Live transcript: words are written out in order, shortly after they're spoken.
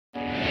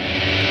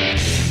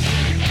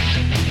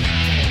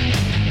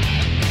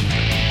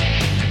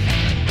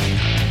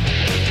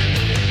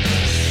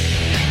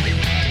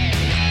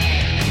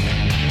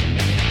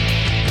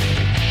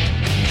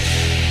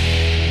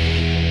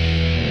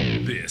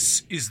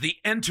the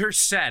Enter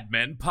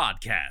Sadmen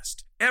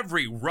podcast.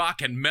 Every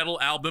rock and metal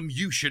album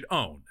you should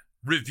own.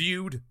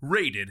 Reviewed,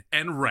 rated,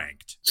 and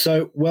ranked.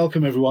 So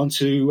welcome everyone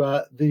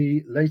to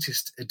the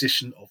latest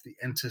edition of the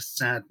Enter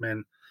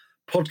Sadmen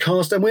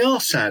podcast. And we are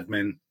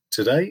Sadmen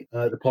today.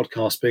 The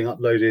podcast being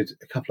uploaded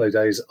a couple of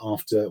days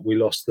after we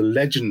lost the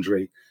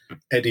legendary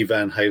Eddie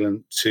Van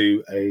Halen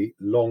to a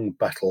long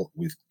battle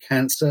with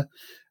cancer.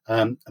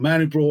 A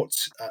man who brought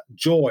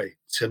joy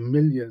to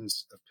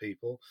millions of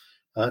people.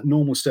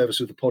 Normal service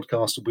with the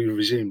podcast will be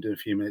resumed in a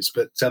few minutes,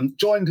 but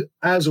joined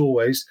as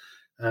always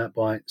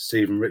by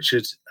Steve and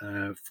Richard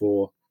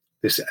for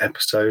this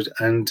episode.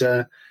 And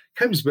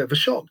came as a bit of a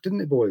shock, didn't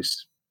it,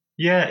 boys?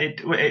 Yeah,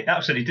 it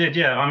absolutely did.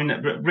 Yeah, I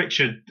mean,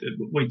 Richard,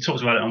 we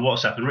talked about it on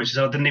WhatsApp, and Richard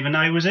said I didn't even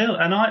know he was ill,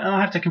 and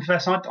I have to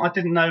confess, I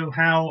didn't know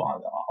how.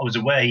 I was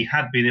aware he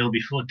had been ill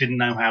before, didn't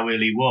know how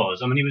ill he was.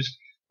 I mean, he was,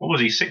 what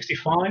was he,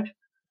 65?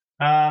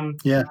 Yeah. I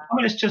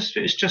mean, it's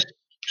just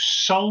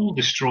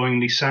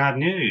soul-destroyingly sad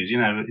news. You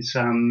know, it's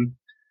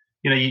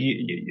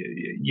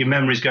your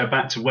memories go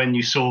back to when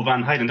you saw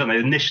Van Halen, don't they?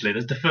 Initially,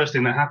 that's the first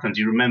thing that happens.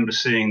 You remember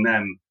seeing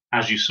them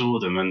as you saw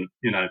them, and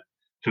you know,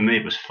 for me,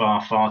 it was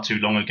far, far too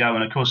long ago.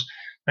 And of course,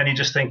 then you're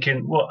just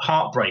thinking, what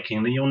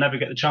heartbreaking that you'll never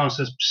get the chance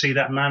to see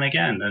that man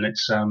again. And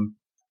it's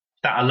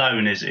that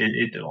alone is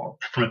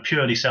from a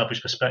purely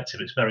selfish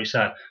perspective, it's very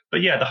sad.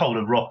 But yeah, the whole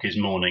of rock is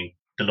mourning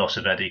the loss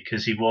of Eddie,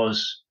 because he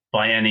was,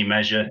 by any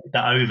measure,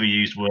 that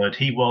overused word,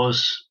 he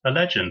was a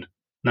legend.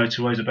 No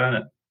two ways about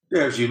it.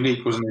 Yeah, it was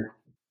unique, wasn't it?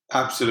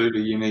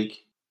 Absolutely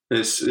unique.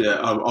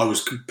 I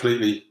was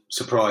completely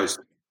surprised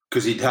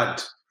because he'd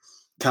had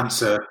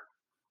cancer,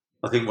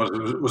 I think,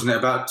 wasn't it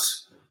about,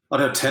 I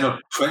don't know, 10 or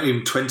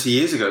 20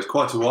 years ago. It's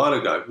quite a while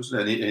ago,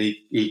 wasn't it? And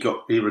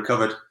he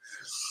recovered.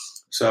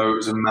 So it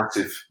was a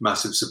massive,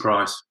 massive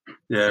surprise.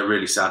 Yeah,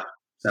 really sad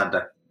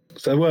day.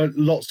 So there were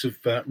lots of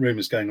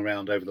rumours going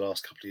around over the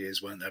last couple of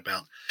years, weren't there,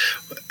 about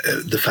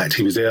the fact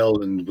he was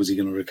ill and was he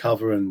going to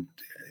recover? And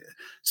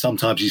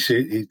sometimes you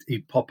see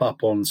he'd pop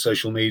up on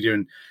social media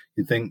and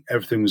you'd think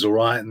everything was all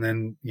right, and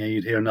then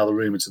you'd hear another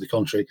rumour to the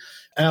contrary.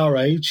 Our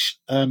age,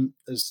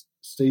 as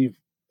Steve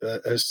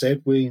has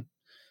said, we're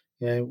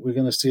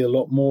going to see a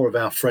lot more of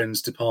our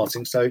friends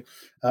departing. So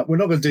we're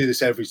not going to do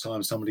this every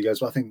time somebody goes.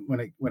 Well, I think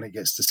when it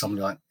gets to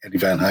somebody like Eddie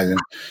Van Halen,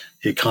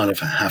 you kind of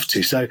have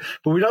to. So,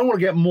 but we don't want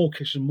to get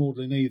mawkish and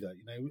maudlin either.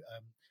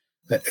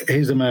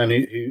 Here's a man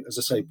who, as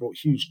I say, brought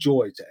huge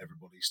joy to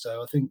everybody.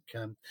 So I think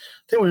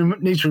we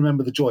need to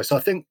remember the joy. So I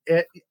think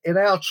in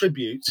our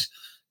tribute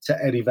to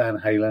Eddie Van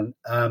Halen,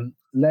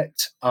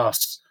 let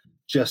us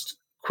just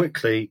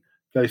quickly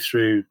go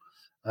through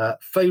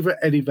favourite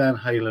Eddie Van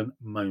Halen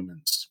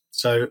moments.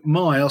 So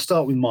I'll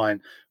start with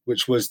mine,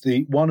 which was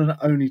the one and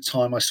only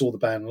time I saw the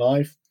band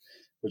live,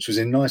 which was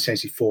in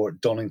 1984 at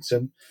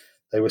Donington.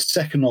 They were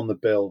second on the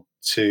bill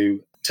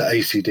to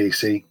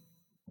AC/DC.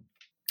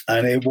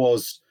 And it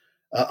was,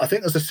 I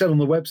think as I said on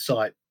the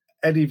website,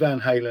 Eddie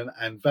Van Halen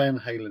and Van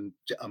Halen,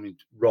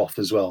 Roth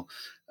as well,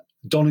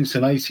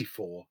 Donington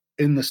 84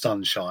 in the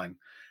sunshine,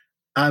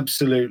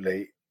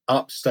 absolutely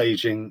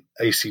upstaging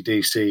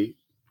AC/DC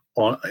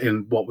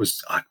in what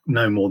was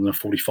no more than a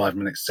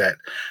 45-minute set,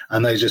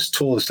 and they just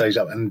tore the stage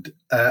up. And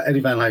Eddie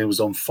Van Halen was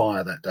on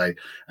fire that day,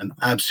 an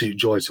absolute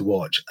joy to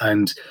watch.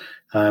 And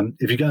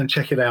if you go and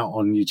check it out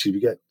on YouTube,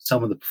 you get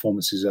some of the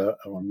performances are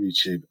on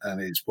YouTube,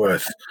 and it's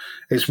worth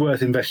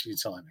investing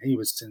your time. He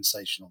was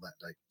sensational that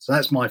day. So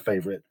that's my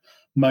favourite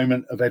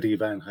moment of Eddie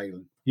Van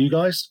Halen. You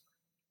guys?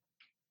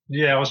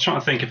 Yeah, I was trying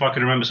to think if I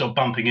could remember sort of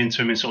bumping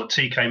into him in sort of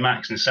TK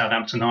Maxx in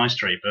Southampton High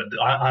Street, but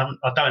I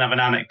don't have an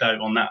anecdote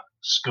on that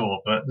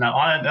score. But no,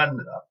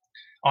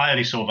 I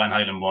only saw Van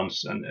Halen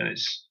once, and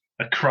it's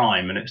a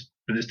crime,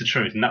 but it's the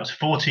truth. And that was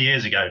 40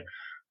 years ago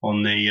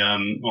on the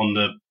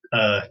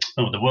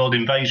World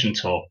Invasion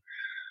tour,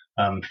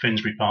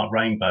 Finsbury Park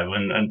Rainbow,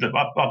 and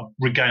I've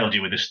regaled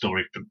you with this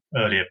story from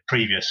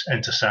previous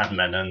Enter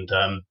Sadmen, and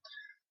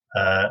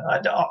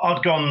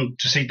I'd gone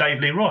to see Dave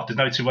Lee Roth. There's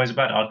no two ways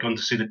about it. I'd gone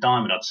to see the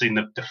Diamond. I'd seen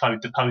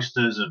the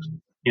posters of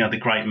the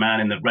great man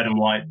in the red and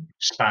white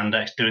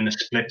spandex doing the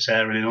splits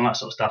area and all that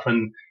sort of stuff.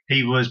 And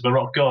he was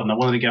Baroque God, and I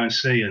wanted to go and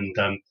see and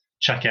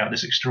check out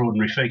this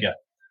extraordinary figure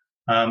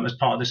as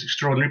part of this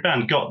extraordinary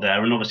band. Got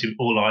there, and obviously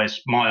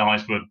my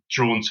eyes were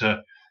drawn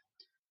to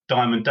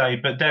Diamond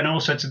Dave, but then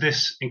also to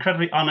this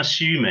incredibly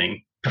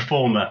unassuming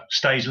performer,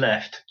 stage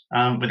left,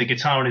 with a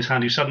guitar in his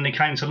hand, who suddenly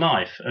came to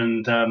life.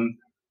 And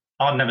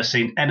I'd never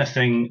seen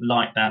anything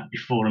like that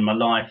before in my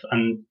life,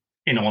 and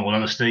in all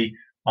honesty,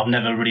 I've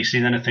never really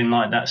seen anything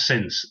like that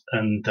since.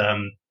 And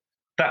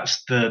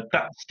that's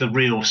the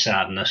real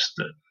sadness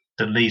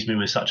that leaves me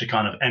with such a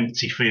kind of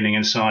empty feeling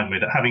inside me,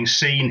 that having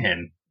seen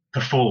him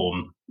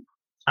perform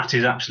at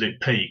his absolute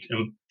peak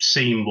and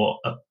seen what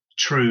a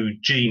true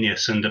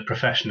genius and a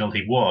professional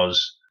he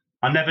was,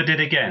 I never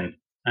did again,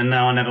 and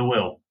now I never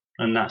will.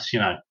 And that's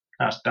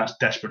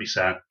desperately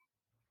sad.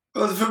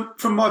 Well,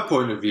 from my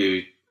point of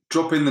view,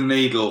 dropping the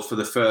needle for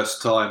the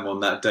first time on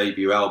that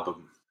debut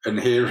album and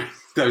hearing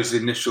those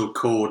initial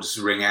chords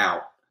ring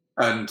out,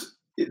 and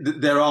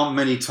there aren't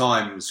many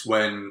times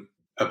when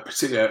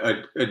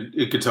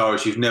a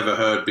guitarist you've never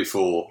heard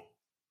before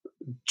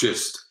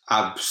just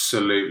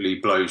absolutely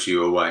blows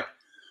you away.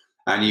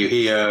 And you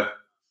hear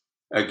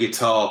a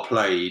guitar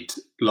played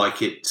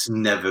like it's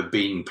never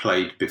been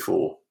played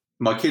before.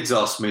 My kids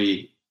asked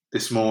me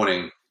this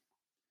morning,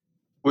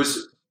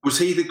 was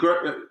he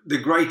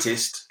the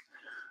greatest?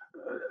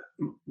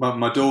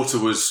 My daughter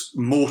was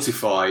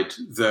mortified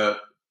that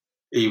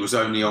he was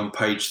only on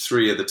page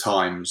 3 of the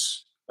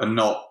Times and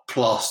not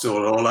plastered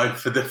all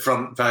over the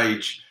front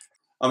page.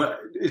 I mean,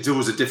 it's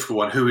always a difficult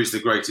one. Who is the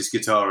greatest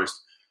guitarist?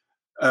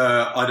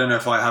 I don't know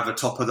if I have a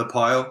top of the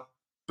pile,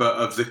 but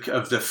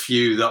of the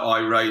few that I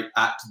rate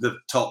at the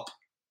top,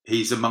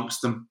 he's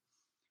amongst them.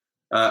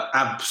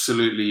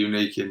 Absolutely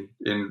unique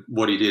in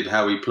what he did,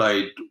 how he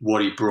played,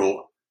 what he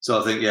brought.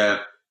 So I think, yeah.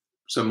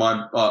 So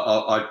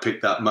I'd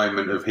pick that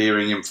moment of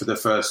hearing him for the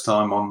first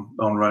time on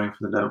Running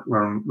with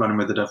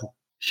the Devil.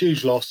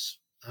 Huge loss.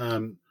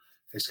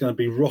 It's going to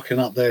be rocking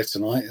up there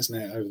tonight, isn't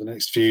it? Over the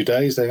next few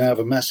days, they're going to have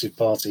a massive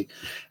party.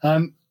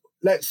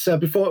 Let's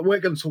before we're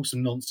going to talk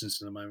some nonsense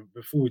in a moment.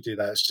 Before we do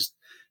that, let's just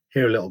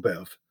hear a little bit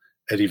of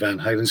Eddie Van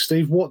Halen.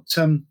 Steve, what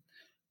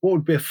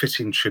would be a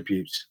fitting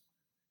tribute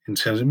in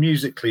terms of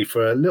musically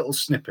for a little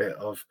snippet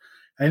of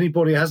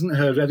anybody who hasn't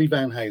heard Eddie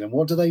Van Halen?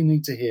 What do they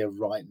need to hear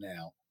right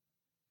now?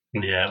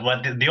 Yeah,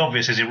 well, the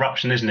obvious is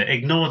Eruption, isn't it?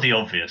 Ignore the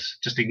obvious.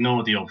 Just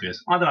ignore the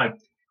obvious. I don't know.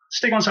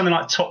 Stick on something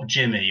like Top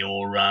Jimmy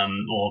or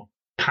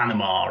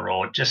Panama,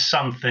 or just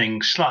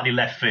something slightly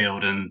left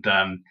field, and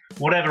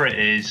whatever it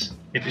is,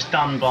 if it's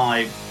done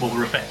by what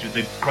were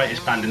effectively the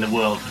greatest band in the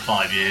world for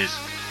 5 years,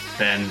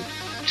 then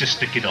just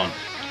stick it on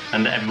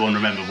and let everyone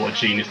remember what a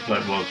genius the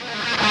bloke was.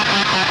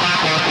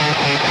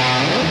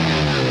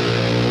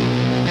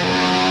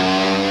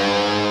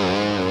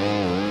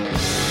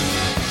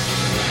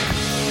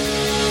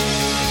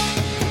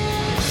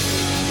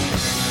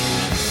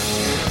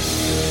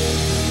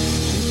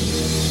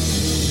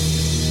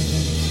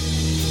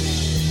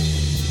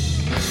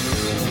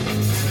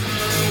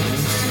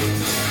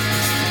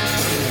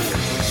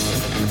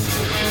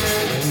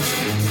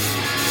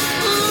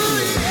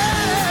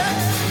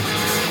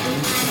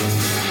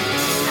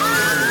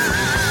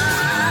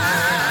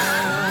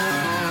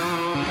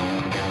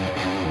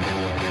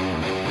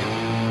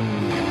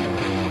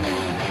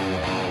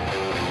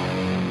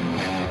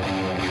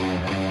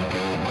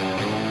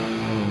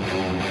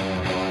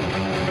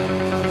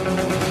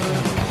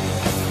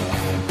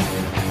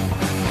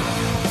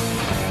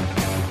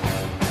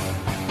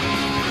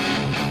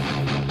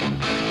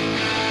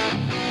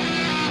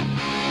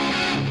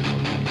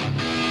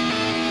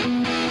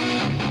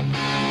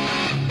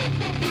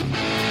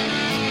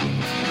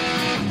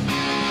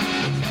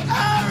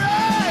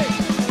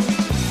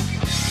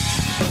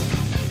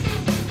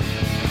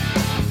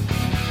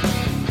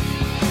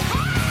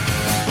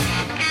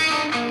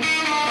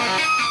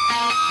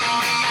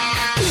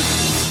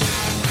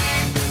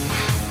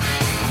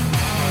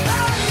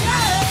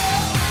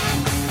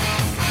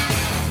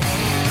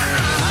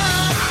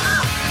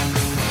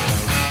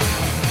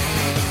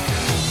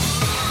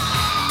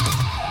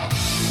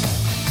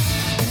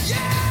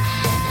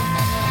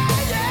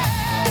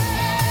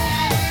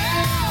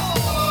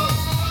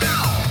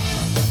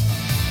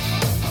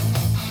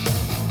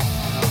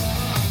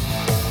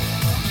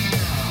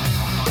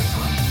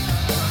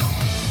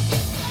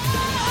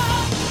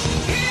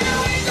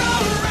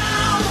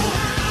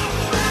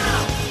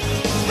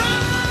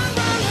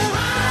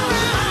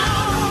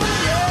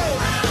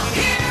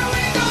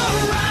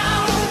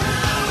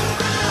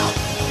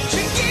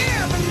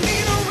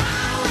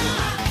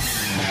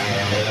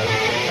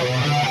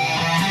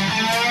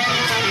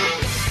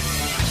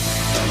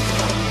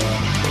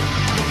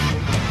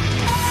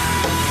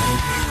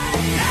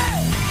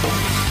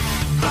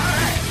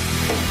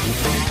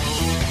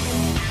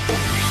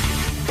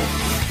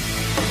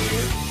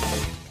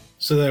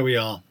 So there we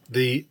are,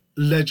 the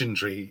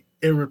legendary,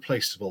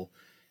 irreplaceable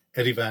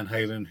Eddie Van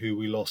Halen, who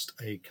we lost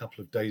a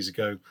couple of days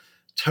ago.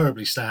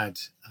 Terribly sad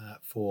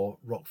for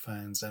rock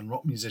fans and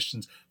rock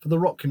musicians, for the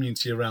rock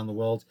community around the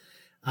world.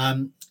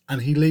 And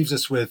he leaves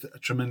us with a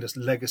tremendous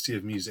legacy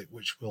of music,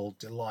 which will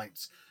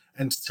delight,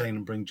 entertain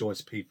and bring joy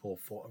to people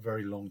for a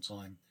very long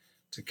time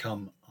to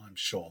come, I'm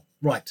sure.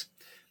 Right,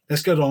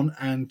 let's go on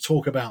and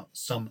talk about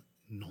some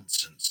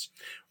nonsense.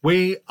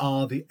 We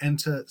are the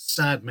Enter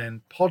Sad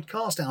Men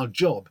podcast. Our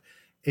job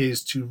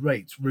is to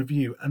rate,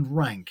 review and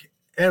rank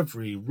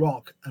every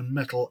rock and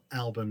metal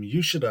album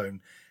you should own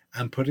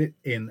and put it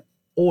in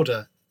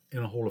order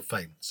in a Hall of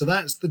Fame. So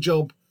that's the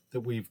job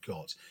that we've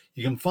got.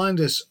 You can find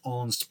us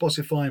on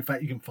Spotify. In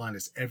fact, you can find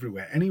us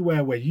everywhere.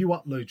 Anywhere where you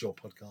upload your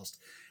podcast,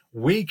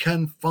 you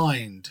can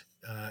find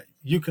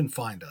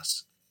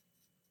us.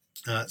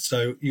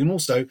 So you can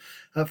also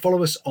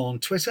follow us on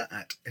Twitter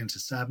at Enter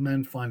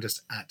Sadman. Find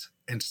us at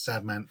Enter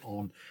Sadman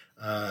on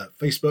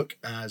Facebook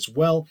as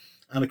well.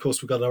 And of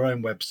course, we've got our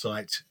own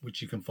website,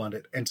 which you can find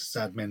at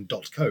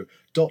entersadmen.co.uk.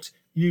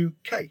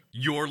 UK.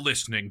 You're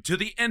listening to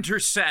the Enter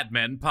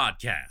Sadmen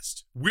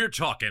podcast. We're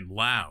talking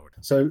loud.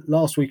 So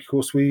last week, of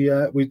course, we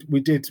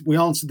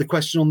answered the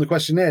question on the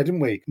questionnaire,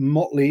 didn't we?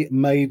 Motley,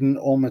 Maiden,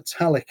 or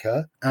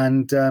Metallica,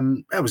 and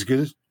that was a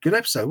good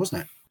episode,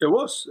 wasn't it? It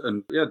was,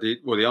 and yeah,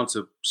 the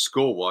answer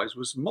score-wise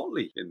was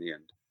Motley in the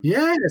end.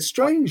 Yeah,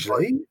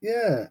 strangely,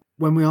 yeah.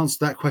 When we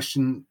answered that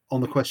question on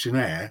the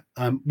questionnaire,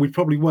 we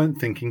probably weren't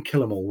thinking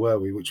Kill 'Em All, were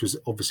we? Which was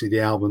obviously the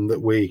album that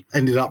we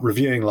ended up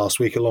reviewing last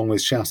week, along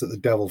with Shout at the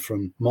Devil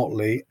from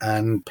Motley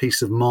and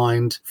Peace of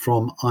Mind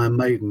from Iron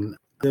Maiden.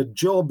 The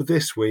job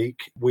this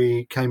week,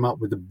 we came up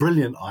with the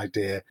brilliant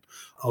idea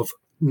of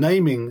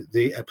naming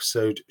the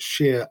episode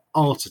Sheer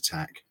Art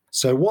Attack.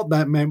 So what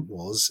that meant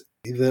was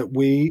that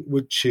we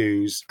would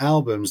choose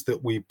albums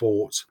that we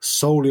bought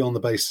solely on the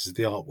basis of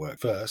the artwork.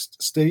 First,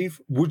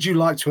 Steve, would you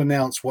like to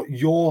announce what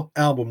your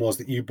album was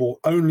that you bought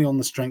only on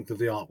the strength of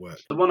the artwork?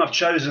 The one I've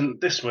chosen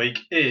this week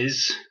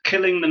is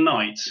Killing the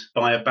Night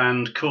by a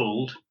band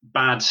called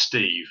Bad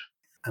Steve.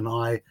 And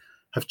I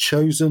have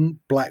chosen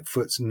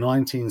Blackfoot's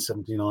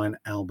 1979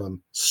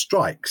 album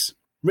Strikes.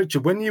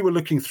 Richard, when you were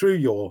looking through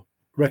your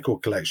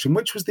record collection,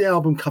 which was the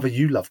album cover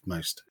you loved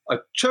most? I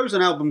chose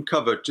an album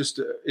cover just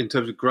in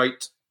terms of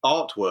great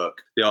artwork.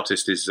 The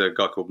artist is a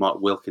guy called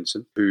Mark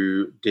Wilkinson,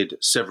 who did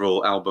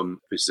several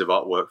album pieces of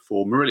artwork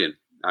for Marillion,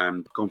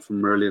 and gone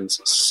from Marillion's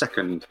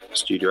second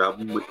studio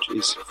album, which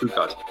is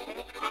Fugazi.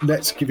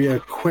 Let's give you a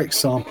quick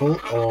sample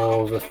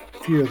of a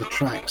few of the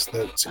tracks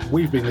that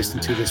we've been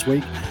listening to this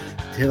week.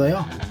 Here they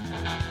are.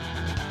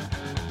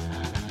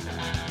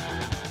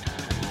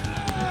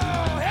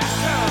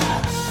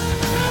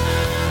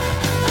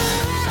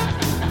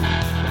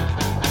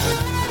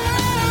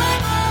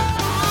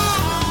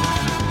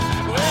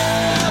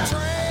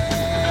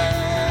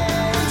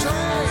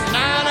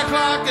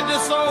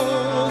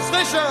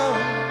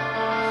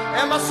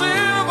 And my silver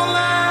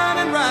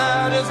lining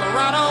ride is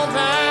right on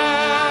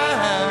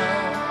time.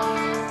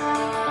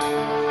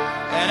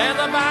 And as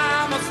I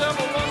buy myself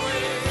a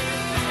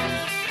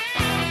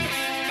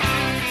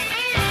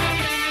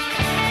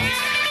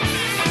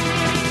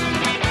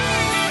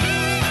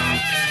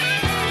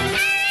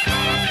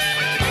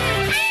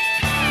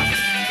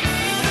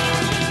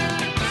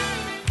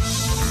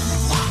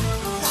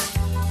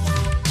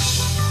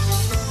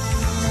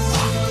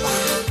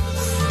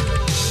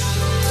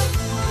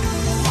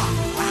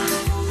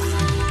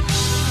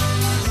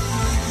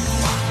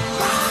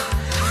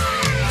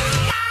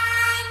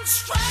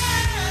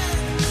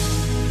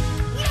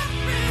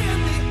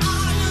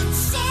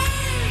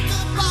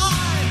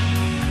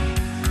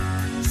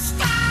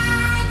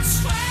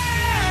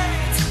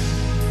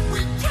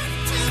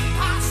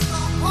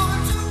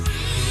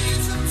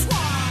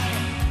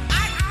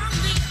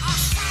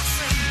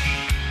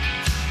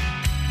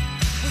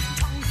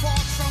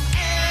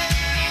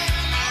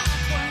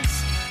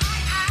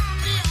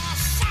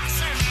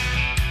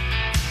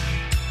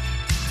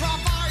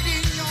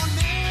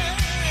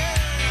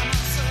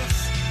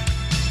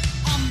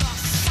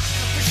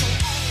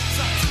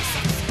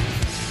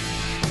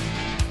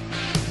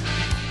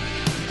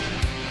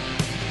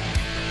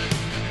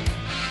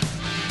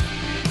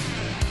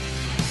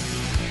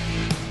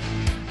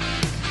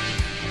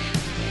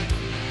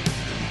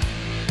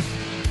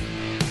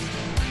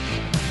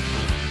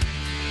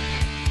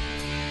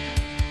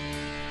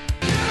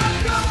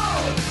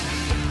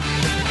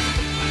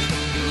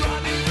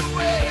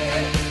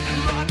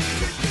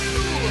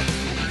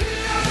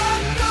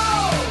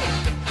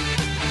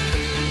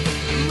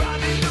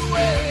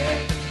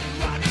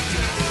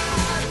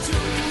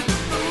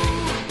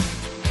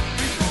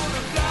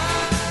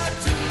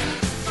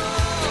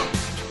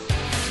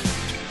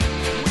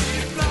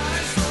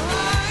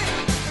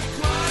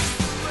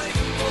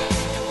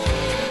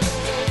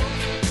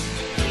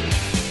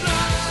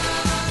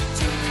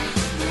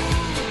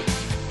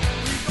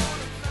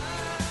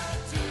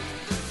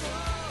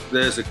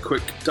There's a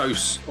quick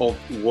dose of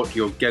what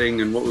you're getting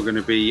and what we're going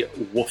to be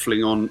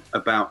waffling on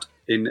about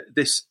in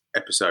this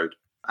episode.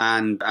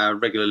 And our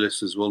regular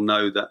listeners will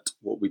know that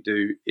what we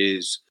do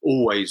is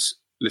always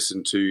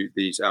listen to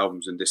these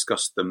albums and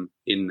discuss them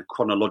in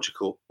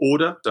chronological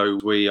order. So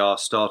we are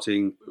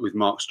starting with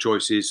Mark's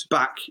choices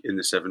back in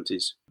the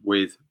 70s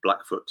with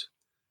Blackfoot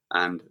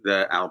and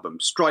their album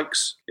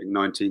Strikes in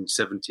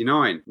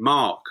 1979.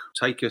 Mark,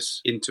 take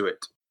us into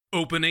it.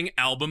 Opening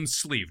album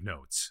sleeve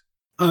notes.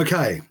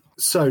 Okay.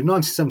 So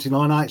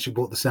 1979, I actually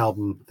bought this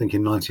album, I think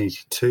in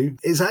 1982.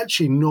 It's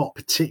actually not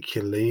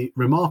particularly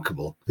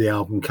remarkable, the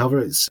album cover.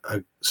 It's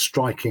a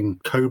striking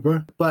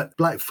cobra, but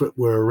Blackfoot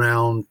were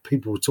around.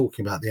 People were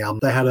talking about the album.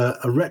 They had a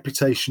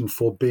reputation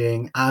for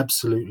being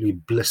absolutely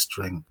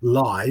blistering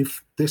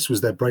live. This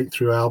was their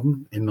breakthrough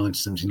album in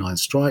 1979,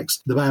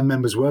 Strikes. The band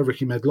members were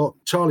Ricky Medlock,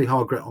 Charlie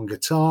Hargrett on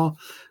guitar,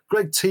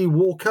 Greg T.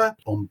 Walker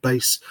on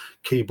bass,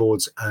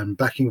 keyboards and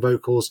backing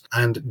vocals,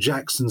 and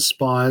Jackson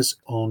Spires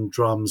on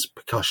drums,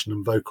 percussion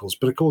and vocals.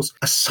 But of course,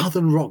 a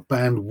southern rock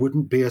band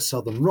wouldn't be a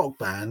southern rock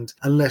band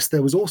unless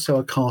there was also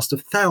a cast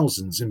of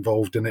thousands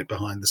involved in it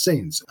behind the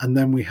scenes. And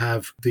then we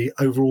have the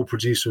overall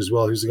producer as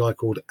well, who's a guy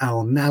called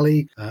Al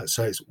Nally.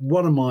 So it's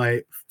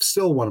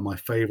still one of my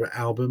favourite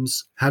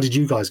albums. How did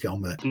you guys get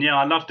on with it? Yeah,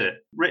 I loved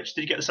it. Rich,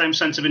 did you get the same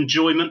sense of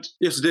enjoyment?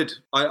 Yes, I did.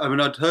 I mean,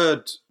 I'd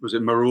heard, was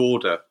it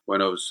Marauder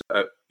when I was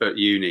at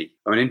uni?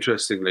 I mean,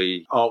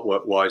 interestingly,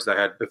 artwork-wise, they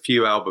had a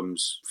few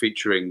albums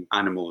featuring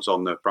animals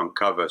on the front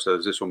cover. So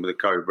there's this one with a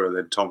cobra,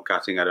 then Tom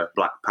Catting had a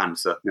black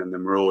panther, and the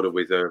Marauder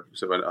with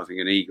I think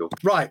an eagle.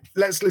 Right,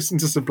 let's listen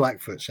to some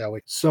Blackfoot, shall we?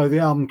 So the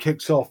album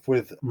kicks off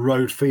with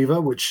Road Fever,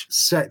 which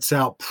sets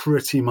out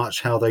pretty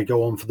much how they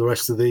go on for the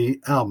rest of the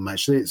album.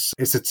 Actually,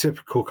 it's a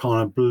typical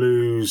kind of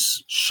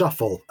blues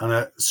shuffle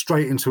and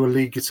straight into a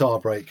lead guitar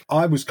break.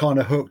 I was kind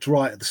of hooked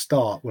right at the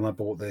start when I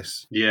bought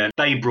this. Yeah,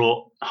 they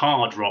brought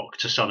hard rock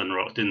to southern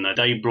rock, didn't they?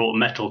 They brought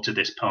metal to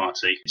this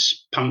party.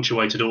 It's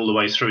punctuated all the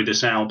way through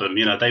this album.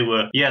 You know, they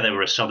were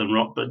a southern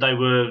rock, but they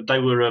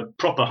were a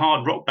proper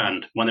hard rock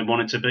band when they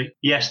wanted to be.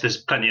 Yes, there's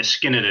plenty of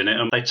Skynyrd in it,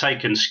 and they've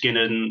taken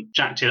Skynyrd and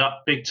jacked it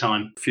up big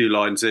time. A few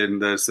lines in,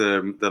 there's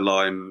the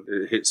line,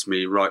 it hits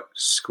me right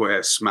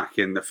square smack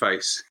in the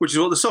face, which is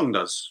what the song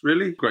does,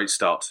 really. Great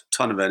start.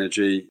 Ton of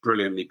energy,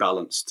 brilliantly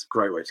balanced.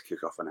 Great way to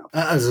kick off an album.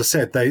 As I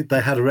said,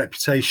 they had a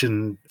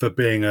reputation for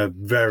being a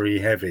very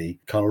heavy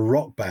kind of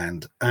rock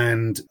band,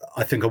 and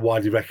I think are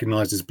widely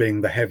recognised as being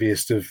the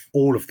heaviest of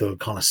all of the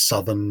kind of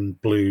southern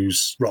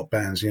blues rock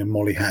bands, you know,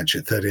 Molly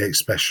Hatchet, 38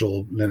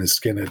 Special, Lynyrd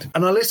Skynyrd.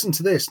 And I listen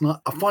to this and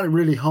I find it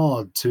really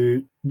hard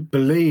to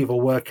believe or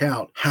work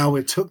out how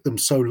it took them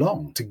so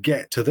long to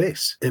get to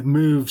this. It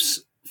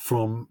moves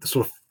from the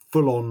sort of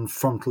full-on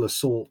frontal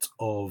assault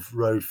of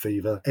Road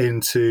Fever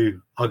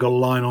into I Got a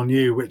Line on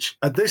You, which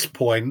at this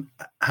point,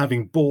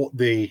 having bought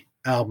the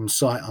album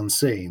sight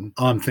unseen,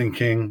 I'm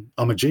thinking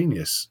I'm a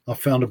genius. I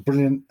found a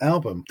brilliant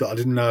album that I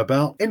didn't know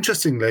about.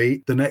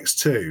 Interestingly, the next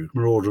two,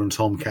 Marauder and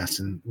Tom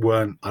Catting,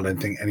 weren't, I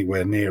don't think,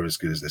 anywhere near as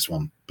good as this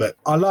one. But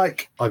I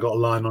Got a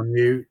Line on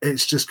You.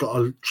 It's just got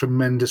a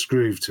tremendous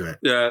groove to it.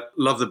 Yeah,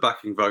 love the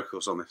backing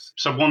vocals on this.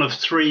 So one of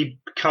 3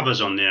 covers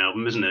on the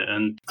album, isn't it?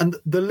 And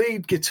the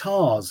lead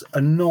guitars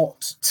are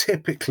not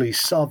typically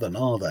southern,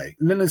 are they?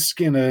 Lynyrd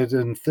Skynyrd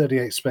and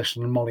 38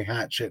 Special and Molly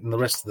Hatchet and the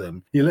rest of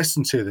them, you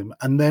listen to them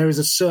and there is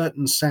a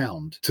certain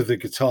sound to the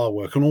guitar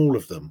work on all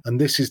of them, and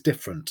this is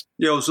different.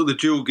 Yeah, also the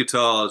dual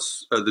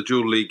guitars, the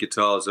dual lead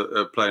guitars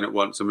are playing at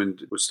once. I mean,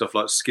 with stuff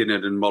like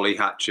Skynyrd and Molly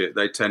Hatchet,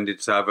 they tended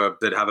to have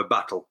a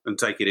battle and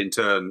take it in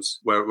turns,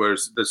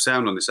 whereas the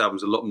sound on this album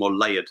is a lot more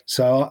layered.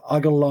 So I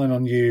Got a Line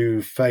on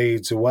You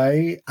fades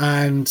away,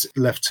 and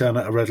Left Turn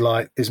at a Red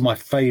Light is my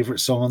favourite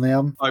song on the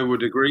album. I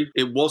would agree.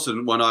 It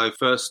wasn't when I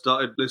first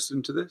started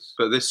listening to this,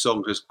 but this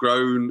song has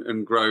grown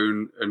and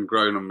grown and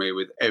grown on me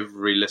with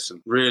every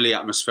listen. Really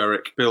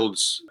atmospheric,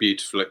 builds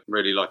beautifully,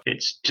 really like it.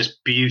 It's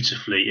just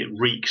beautifully, it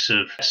reeks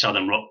of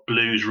southern rock,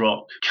 blues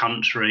rock,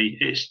 country.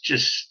 It's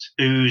just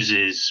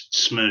oozes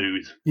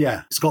smooth.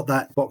 Yeah, it's got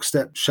that box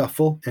step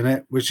shuffle in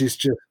it, which is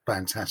just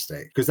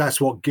fantastic, because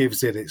that's what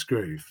gives it its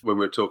groove. When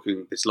we were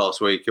talking this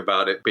last week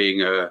about it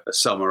being a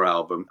summer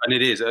album, and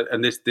it is,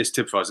 and this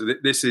typifies it.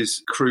 This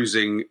is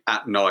cruising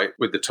at night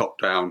with the top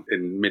down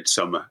in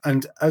midsummer.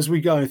 And as we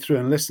go through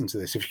and listen to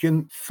this, if you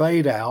can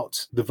fade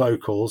out the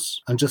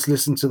vocals and just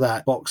listen to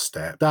that box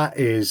step, that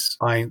is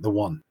I Ain't the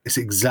One. It's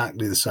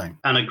exactly the same.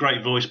 And a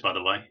great voice, by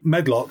the way.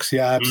 Medlocks,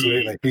 yeah,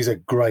 absolutely. He's a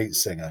great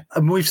singer.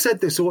 And we've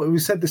said this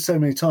so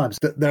many times,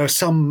 that there are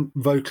some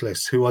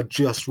vocalists who are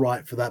just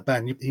right for that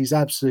band. He's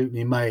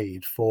absolutely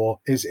made for,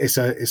 it's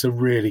a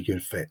really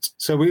good fit.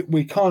 So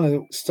we kind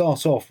of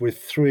start off with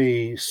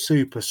 3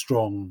 super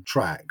strong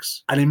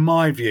tracks. And in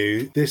my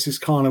view, this is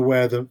kind of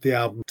where the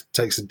album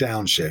takes a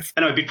downshift.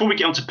 Anyway, before we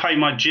get on to Pay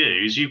My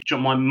Dues, you've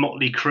got my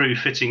motley crew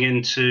fitting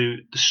into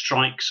the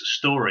Strikes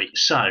story.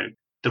 So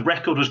the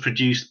record was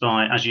produced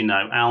by, as you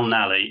know, Al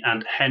Nally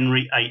and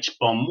Henry H.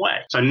 Bomb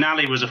Weck. So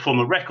Nally was a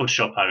former record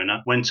shop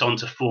owner, went on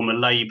to form a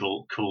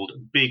label called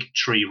Big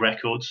Tree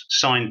Records,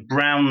 signed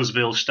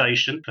Brownsville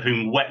Station, for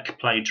whom Weck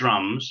played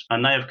drums,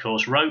 and they, of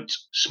course, wrote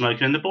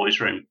Smoking in the Boys'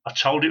 Room. I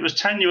told you it was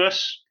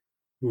tenuous.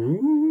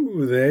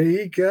 Ooh, there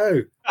you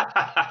go.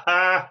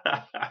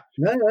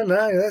 No,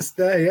 that's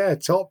there, yeah,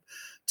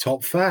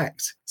 top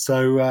fact.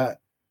 So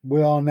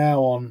we are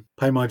now on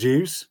Pay My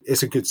Dues.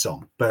 It's a good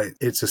song, but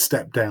it's a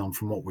step down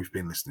from what we've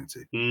been listening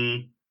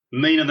to.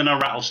 Meaner than a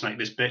rattlesnake,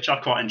 this bitch. I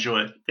quite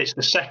enjoy it. It's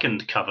the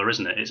second cover,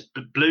 isn't it? It's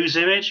Blues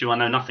Image, who I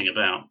know nothing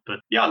about, but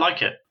yeah, I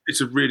like it.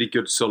 It's a really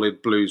good,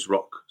 solid blues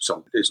rock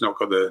song. It's not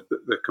got the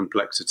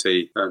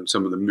complexity and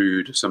some of the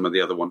mood, some of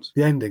the other ones.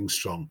 The ending's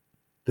strong.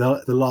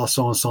 The last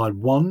song on side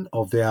 1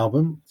 of the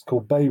album, it's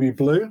called Baby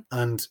Blue.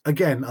 And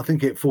again, I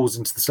think it falls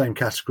into the same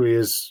category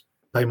as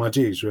Pay My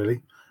Dues,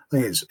 really. I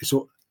think it's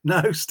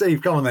No,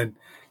 Steve, come on then.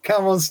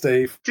 Come on,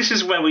 Steve. This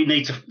is where we're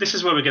going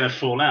to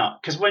fall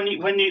out, because when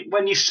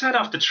you said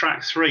after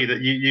track 3 that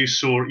you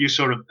saw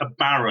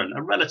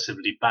a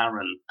relatively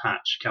barren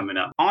patch coming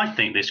up, I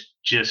think this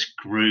just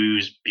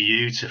grooves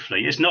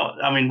beautifully. It's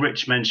not. I mean,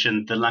 Rich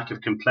mentioned the lack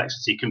of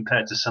complexity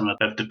compared to some of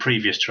the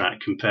previous track,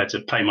 compared to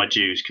Pay My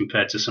Dues,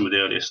 compared to some of the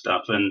earlier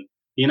stuff. And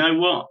you know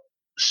what?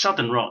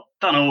 Southern rock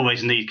don't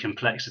always need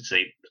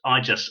complexity. I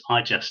just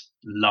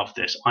love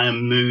this. I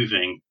am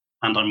moving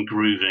and I'm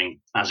grooving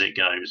as it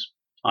goes.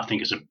 I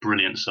think it's a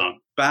brilliant song.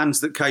 Bands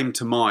that came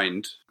to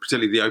mind,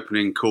 particularly the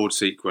opening chord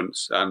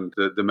sequence and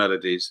the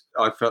melodies,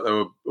 I felt there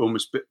were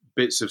almost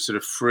bits of sort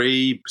of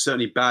Free,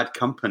 certainly Bad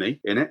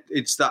Company in it.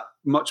 It's that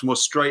much more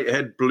straight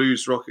ahead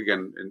blues rock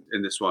again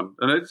in this one.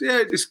 And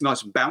it's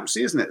nice and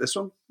bouncy, isn't it, this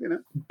one? You know,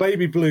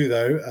 Baby Blue,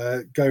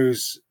 though,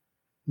 goes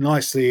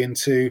nicely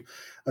into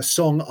a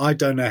song I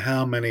don't know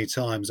how many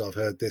times I've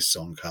heard this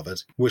song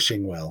covered,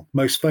 Wishing Well,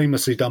 most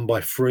famously done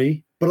by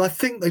Free. But I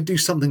think they do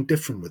something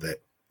different with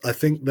it. I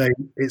think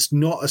it's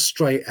not a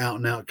straight out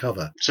and out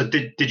cover. So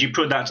did you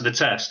put that to the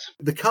test?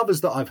 The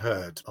covers that I've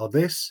heard are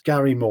this,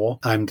 Gary Moore,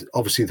 and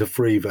obviously the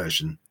Free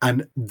version.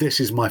 And this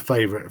is my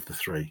favourite of the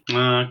three.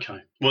 Okay.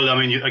 Well, I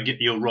mean,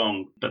 you're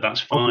wrong, but that's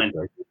fine.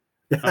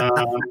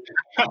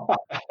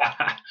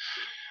 I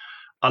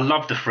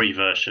love the Free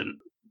version.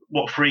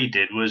 What Free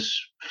did was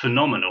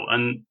phenomenal.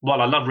 And while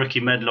I love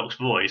Ricky Medlock's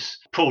voice,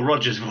 Paul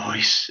Rodgers'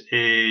 voice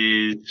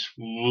is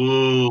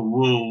woo,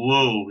 woo,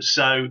 woo.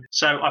 So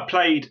I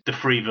played the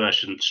Free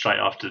version straight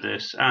after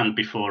this and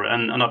before it,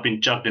 and I've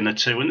been juggling the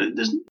two. And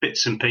there's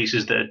bits and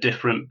pieces that are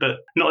different, but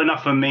not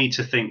enough for me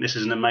to think this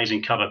is an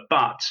amazing cover.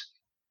 But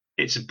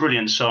it's a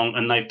brilliant song,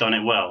 and they've done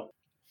it well.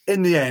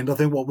 In the end, I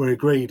think what we're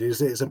agreed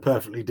is it's a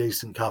perfectly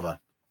decent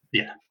cover.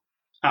 Yeah.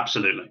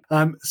 Absolutely.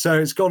 So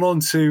it's gone on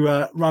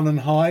to Run and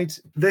Hide.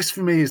 This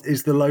for me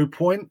is the low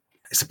point.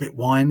 It's a bit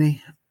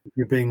whiny.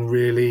 You're being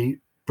really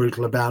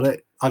brutal about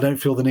it. I don't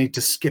feel the need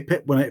to skip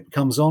it when it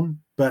comes on,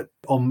 but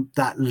on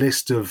that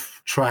list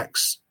of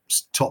tracks,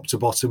 top to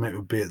bottom, it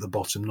would be at the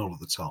bottom, not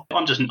at the top.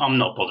 I'm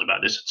not bothered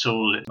about this at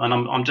all, and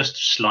I'm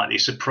just slightly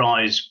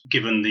surprised,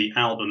 given the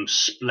album's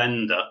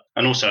splendour,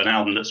 and also an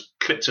album that's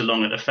clipped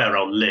along at a fair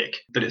old lick,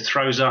 that it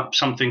throws up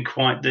something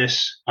quite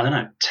this, I don't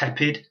know,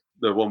 tepid.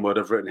 The one word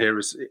I've written here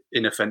is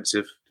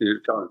inoffensive. You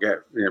can't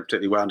get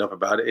particularly wound up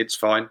about it. It's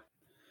fine.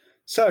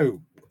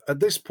 So at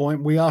this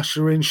point, we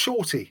usher in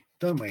Shorty,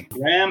 don't we?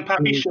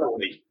 Grandpappy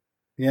Shorty.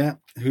 Yeah,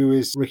 who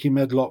is Ricky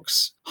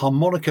Medlock's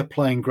harmonica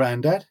playing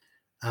granddad.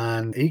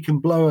 And he can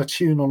blow a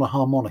tune on a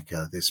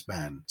harmonica, this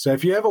man. So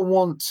if you ever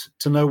want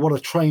to know what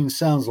a train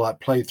sounds like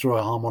played through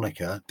a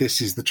harmonica,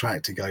 this is the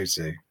track to go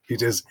to. He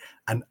does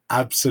an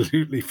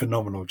absolutely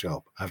phenomenal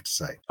job, I have to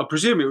say. I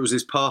presume it was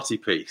his party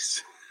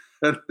piece.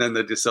 And then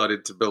they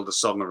decided to build a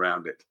song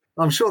around it.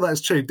 I'm sure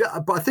that's true.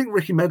 But I think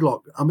Ricky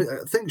Medlock, I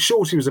think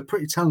Shorty was a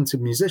pretty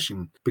talented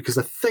musician, because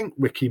I think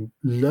Ricky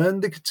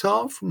learned the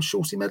guitar from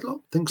Shorty Medlock.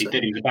 I think so. He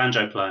did. He was a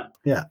banjo player.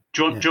 Yeah.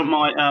 Do you want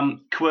my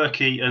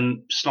quirky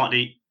and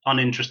slightly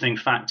uninteresting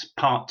fact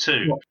part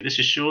 2? What? This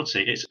is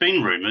Shorty. It's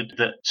been rumoured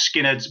that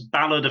Skinhead's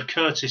Ballad of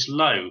Curtis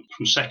Lowe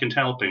from Second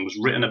Helping was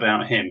written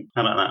about him.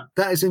 How about that?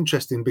 That is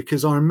interesting,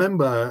 because I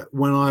remember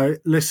when I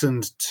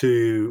listened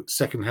to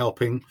Second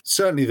Helping,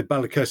 certainly the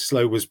Ballad of Curtis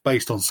Lowe was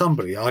based on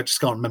somebody. I just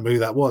can't remember who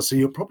that was. So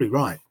you're probably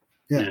right.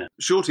 Yeah.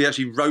 Shorty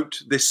actually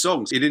wrote this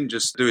song. He didn't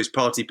just do his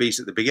party piece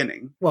at the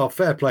beginning. Well,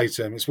 fair play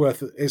to him. It's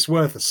worth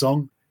a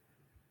song.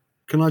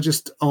 Can I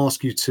just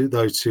ask you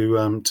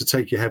to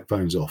take your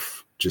headphones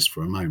off just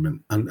for a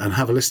moment and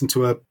have a listen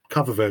to a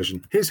cover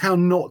version? Here's how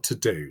not to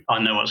do. I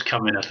know what's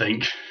coming, I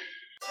think.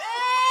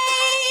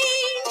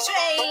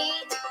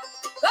 Train,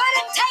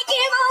 gonna take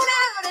him on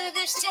out of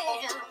this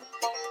town.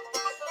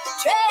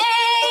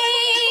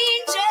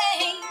 Train,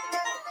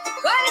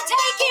 gonna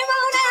take him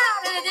on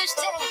out of this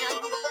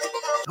town.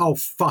 Oh,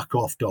 fuck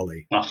off,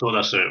 Dolly. I thought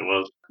that's who it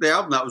was. The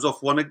album that was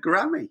off won a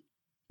Grammy.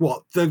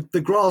 What,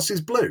 the Grass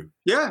is Blue?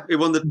 Yeah, it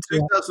won the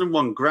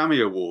 2001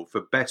 Grammy Award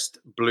for Best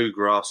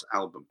Bluegrass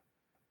Album.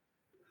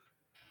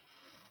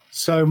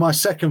 So my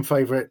second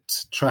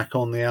favourite track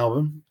on the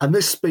album, and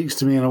this speaks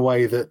to me in a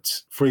way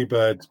that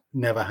Freebird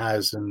never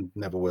has and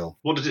never will.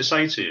 What does it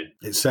say to you?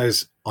 It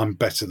says, I'm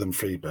better than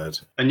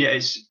Freebird. And yet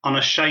it's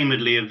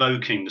unashamedly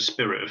evoking the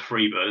spirit of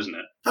Freebird, isn't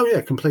it? Oh, yeah,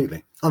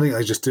 completely. I think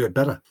they just do it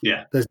better.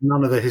 Yeah. There's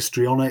none of the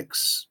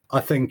histrionics. I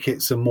think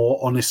it's a more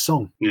honest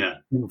song. Yeah. I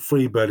think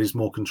Freebird is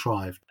more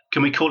contrived.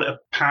 Can we call it a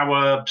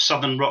power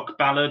southern rock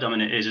ballad? I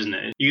mean, it is, isn't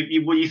it?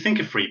 You think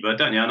of Freebird,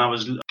 don't you? And I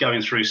was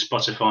going through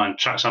Spotify and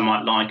tracks I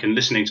might like and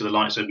listening to the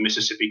likes of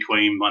Mississippi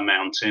Queen by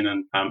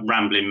Mountain and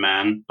Ramblin'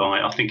 Man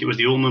by, I think it was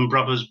the Allman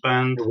Brothers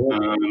Band.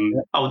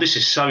 This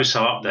is so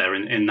up there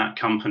in that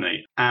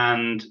company.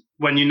 And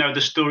when you know the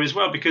story as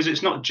well, because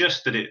it's not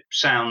just that it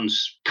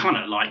sounds kind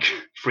of like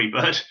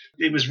Freebird.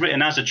 It was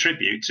written as a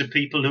tribute to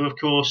people who, of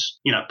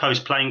course,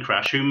 post-plane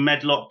crash, who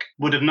Medlock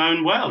would have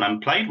known well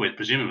and played with,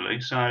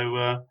 presumably.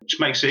 So which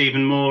makes it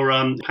even more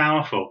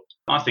powerful.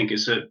 I think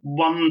it's a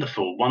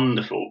wonderful,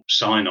 wonderful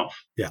sign-off.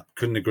 Yeah,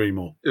 couldn't agree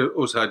more. It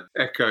also had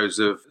echoes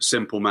of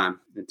Simple Man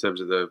in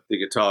terms of the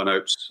guitar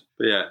notes.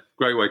 But yeah,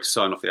 great way to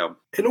sign off the album.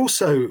 It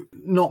also,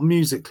 not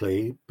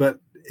musically, but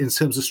in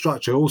terms of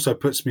structure, also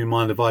puts me in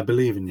mind of I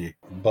Believe in You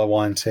by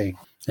Y&T.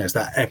 Yeah, it's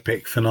that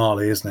epic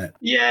finale, isn't it?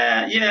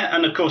 Yeah,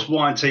 and of course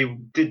Y&T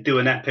did do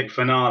an epic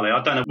finale.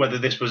 I don't know whether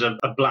this was a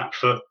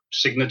Blackfoot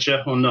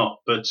signature or not,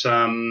 but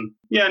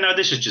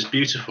this is just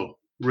beautiful.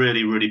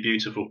 Really, really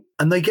beautiful.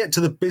 And they get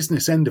to the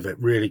business end of it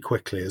really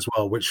quickly as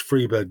well, which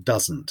Freebird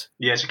doesn't.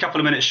 Yeah, it's a couple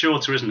of minutes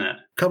shorter, isn't it?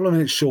 A couple of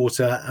minutes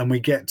shorter, and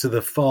we get to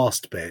the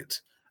fast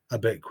bit a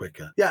bit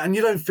quicker. Yeah, and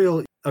you don't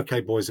feel,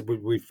 okay, boys,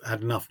 we've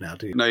had enough now,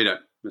 do you? No, you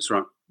don't. That's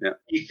right. Yeah.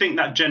 You think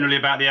that generally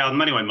about the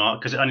album anyway, Mark,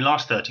 because it only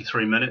lasts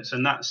 33 minutes,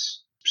 and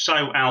that's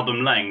so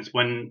album length.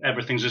 When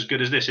everything's as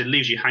good as this, it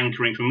leaves you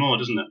hankering for more,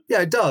 doesn't it?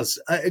 Yeah, it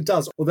does. It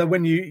does. Although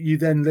when you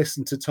then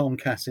listen to Tom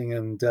Catting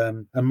and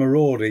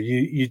Marauder,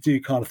 you do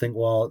kind of think,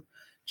 well,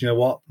 do you know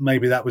what?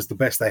 Maybe that was the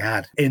best they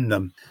had in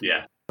them.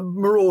 Yeah.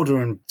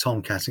 Marauder and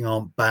Tom Catting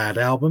aren't bad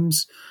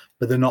albums,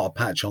 but they're not a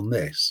patch on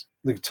this.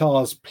 The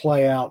guitars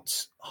play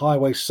out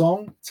Highway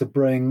Song to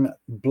bring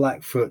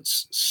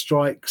Blackfoot's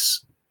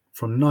Strikes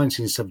from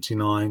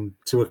 1979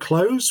 to a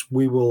close.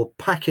 We will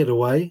pack it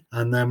away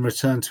and then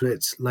return to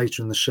it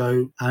later in the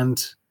show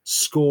and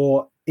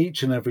score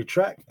each and every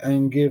track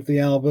and give the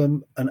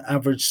album an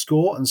average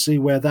score and see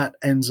where that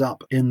ends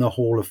up in the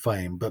Hall of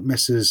Fame. But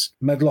Mrs.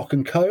 Medlock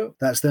and Co.,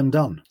 that's them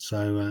done.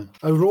 So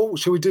overall,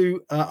 shall we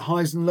do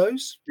highs and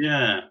lows?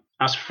 Yeah.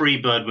 As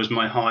Freebird was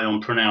my high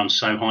on Pronounced,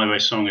 so Highway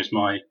Song is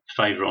my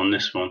favourite on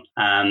this one.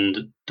 And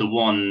the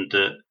one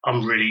that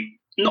I'm really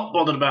not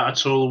bothered about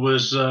at all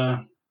was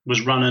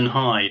Run and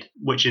Hide,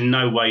 which in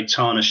no way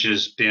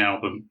tarnishes the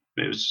album.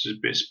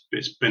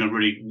 It's been a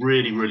really,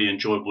 really, really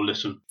enjoyable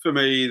listen. For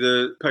me,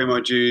 the Pay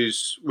My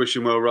Dues,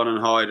 Wishing Well, Run and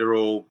Hide are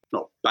all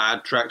not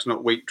bad tracks,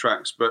 not weak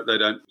tracks, but they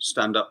don't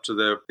stand up to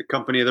the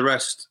company of the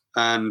rest.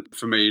 And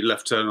for me,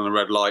 Left Turn on a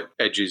Red Light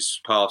edges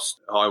past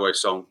Highway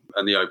Song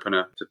and the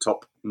opener to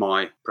top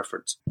my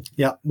preference.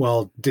 Yeah,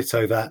 well,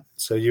 ditto that.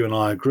 So you and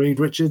I agreed,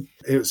 Richard.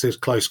 It was a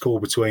close call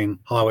between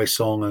Highway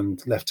Song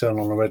and Left Turn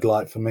on a Red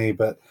Light for me,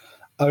 but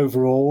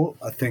overall,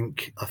 I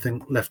think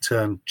Left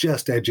Turn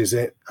just edges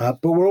it.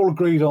 But we're all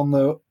agreed on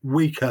the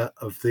weaker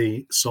of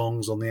the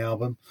songs on the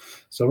album.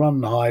 So Run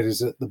and Hide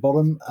is at the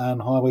bottom,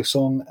 and Highway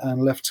Song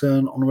and Left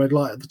Turn on a Red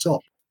Light at the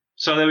top.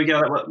 So there we go.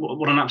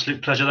 What an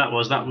absolute pleasure that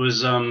was. That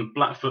was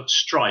Blackfoot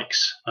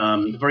Strikes,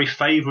 very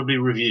favourably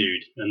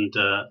reviewed, and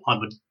I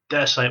would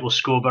dare say it will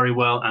score very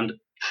well and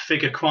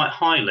figure quite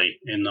highly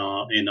in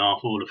our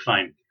Hall of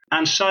Fame.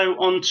 And so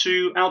on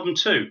to album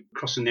 2,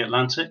 Crossing the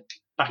Atlantic,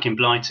 back in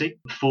Blighty,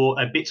 for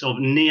a bit of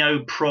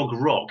neo-prog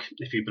rock,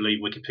 if you believe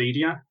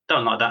Wikipedia.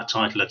 Don't like that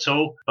title at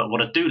all, but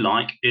what I do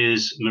like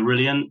is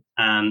Marillion,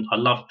 and I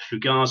love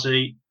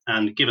Fugazi,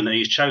 and given that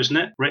he's chosen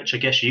it, Rich, I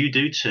guess you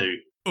do too.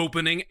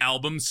 Opening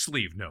album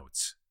sleeve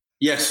notes.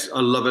 Yes,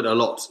 I love it a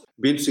lot.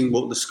 It'd be interesting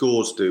what the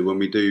scores do when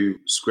we do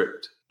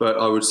script. But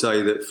I would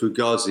say that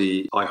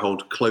Fugazi I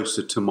hold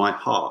closer to my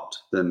heart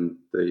than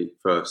the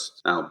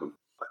first album.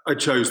 I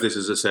chose this,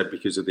 as I said,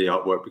 because of the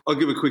artwork. I'll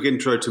give a quick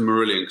intro to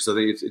Marillion because I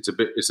think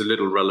it's a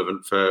little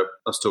relevant for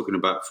us talking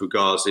about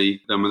Fugazi.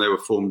 When they were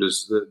formed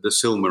as the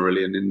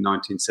Silmarillion in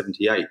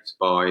 1978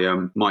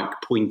 by Mike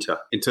Pointer.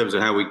 In terms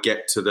of how we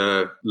get to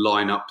the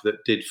lineup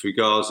that did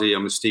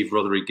Fugazi, Steve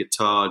Rothery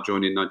guitar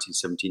joined in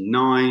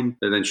 1979.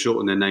 They then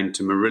shortened their name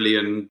to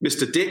Marillion.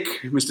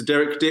 Mr.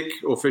 Derek Dick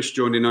or Fish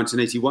joined in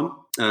 1981,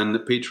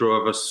 and Peter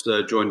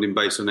Ovas joined in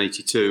bass in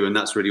 82, and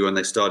that's really when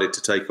they started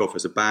to take off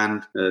as a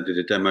band. Did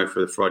a demo for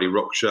the Friday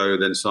Rock Show,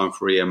 then signed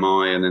for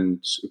EMI, and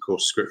then, of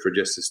course, Script for a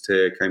Justice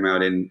Tear came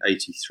out in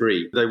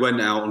 83. They went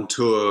out on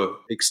tour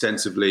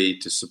extensively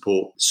to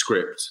support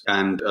Script,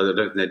 and I don't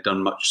think they'd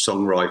done much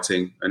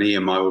songwriting, and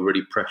EMI were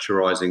really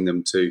pressurising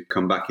them to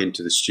come back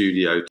into the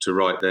studio to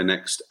write their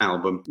next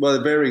album. Well,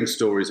 there are varying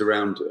stories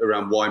around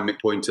why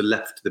Mick Pointer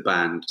left the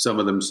band. Some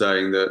of them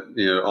saying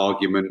that,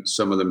 arguments,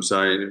 some of them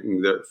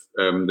saying that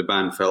the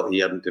band felt he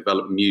hadn't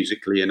developed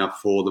musically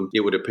enough for them. It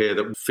would appear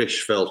that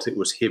Fish felt it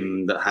was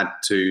him that had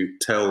to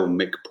tell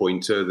Mick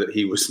Pointer that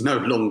he was no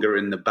longer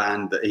in the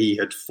band that he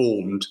had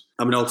formed.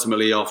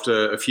 Ultimately,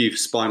 after a few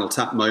Spinal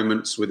Tap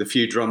moments with a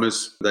few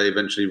drummers, they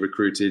eventually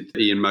recruited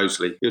Ian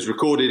Mosley. It was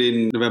recorded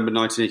in November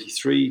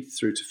 1983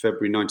 through to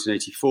February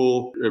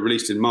 1984,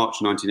 released in March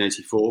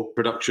 1984.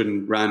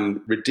 Production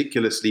ran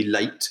ridiculously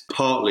late,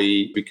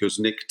 partly because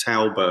Nick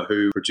Tauber,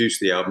 who produced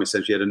the album,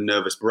 essentially had a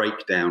nervous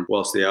breakdown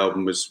whilst the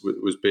album was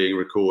being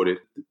recorded.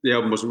 The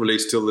album wasn't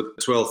released till the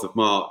 12th of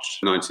March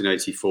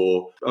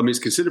 1984. It's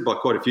considered by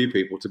quite a few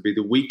people to be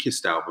the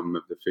weakest album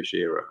of the Fish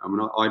era.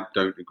 I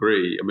don't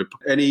agree.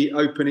 Any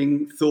any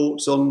opening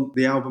thoughts on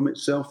the album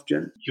itself,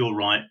 Jen? You're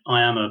right.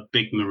 I am a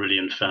big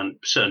Marillion fan,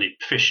 certainly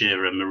Fish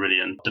era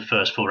Marillion. The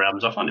first 4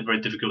 albums, I find it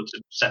very difficult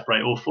to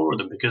separate all 4 of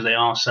them because they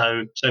are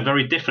so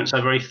very different,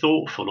 so very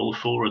thoughtful, all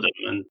 4 of them.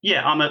 And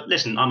yeah, I'm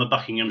a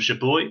Buckinghamshire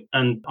boy,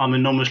 and I'm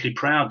enormously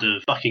proud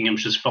of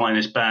Buckinghamshire's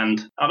finest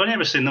band. I've only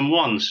ever seen them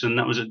once, and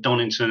that was at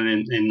Donington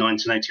in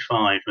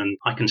 1985. And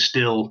I can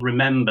still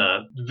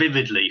remember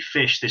vividly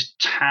Fish, this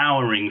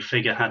towering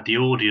figure, had the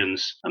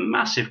audience, a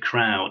massive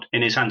crowd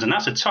in his hands. And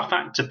that's a tough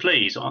act to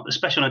please,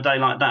 especially on a day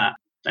like that.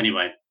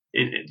 Anyway,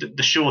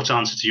 the short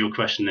answer to your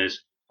question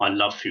is I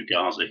love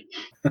Fugazi.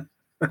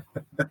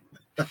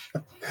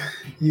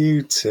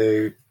 You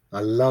too.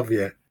 I love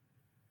you.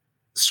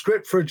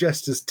 Script for a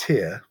Jester's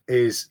Tear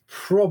is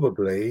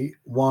probably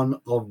one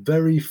of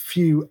very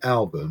few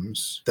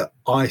albums that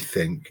I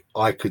think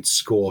I could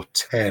score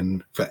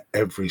 10 for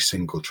every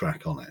single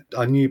track on it.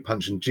 I knew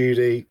Punch and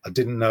Judy. I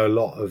didn't know a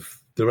lot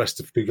of the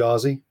rest of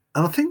Fugazi.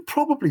 And I think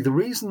probably the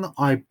reason that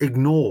I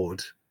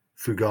ignored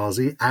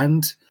Fugazi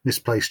and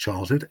Misplaced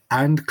Childhood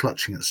and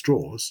Clutching at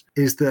Straws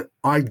is that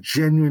I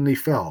genuinely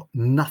felt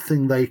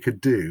nothing they could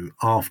do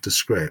after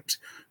Script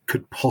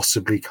could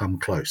possibly come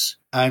close.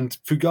 And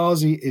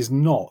Fugazi is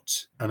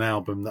not an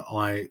album that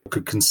I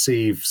could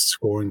conceive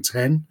scoring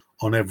 10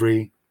 on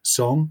every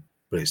song,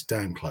 but it's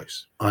damn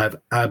close. I have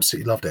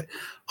absolutely loved it.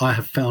 I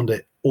have found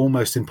it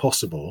almost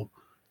impossible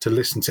to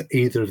listen to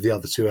either of the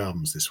other 2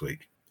 albums this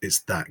week.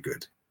 It's that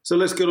good. So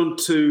let's get on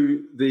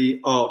to the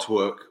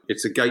artwork.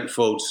 It's a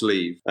gatefold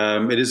sleeve.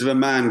 It is of a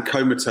man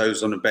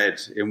comatose on a bed.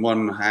 In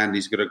one hand,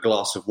 he's got a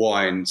glass of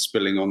wine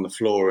spilling on the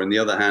floor. In the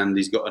other hand,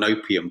 he's got an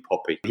opium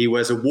poppy. He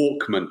wears a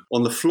Walkman.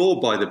 On the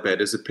floor by the bed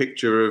is a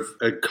picture of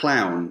a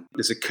clown.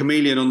 There's a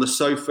chameleon on the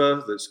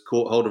sofa that's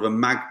caught hold of a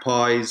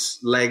magpie's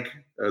leg.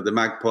 The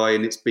magpie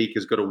in its beak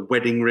has got a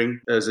wedding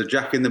ring. There's a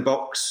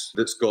jack-in-the-box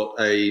that's got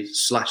a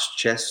slashed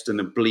chest and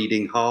a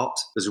bleeding heart.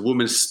 There's a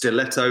woman's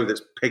stiletto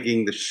that's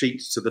pegging the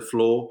sheets to the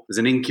floor. There's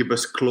an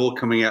incubus claw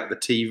coming out the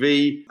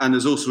TV. And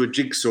there's also a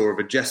jigsaw of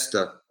a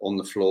jester on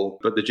the floor,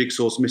 but the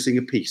jigsaw's missing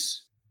a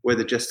piece where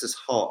the jester's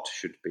heart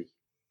should be.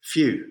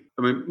 Phew.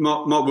 I mean,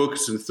 Mark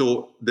Wilkinson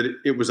thought that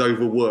it was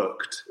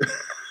overworked.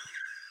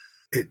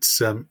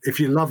 It's if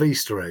you love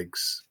Easter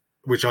eggs,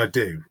 which I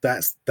do,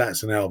 that's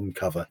an album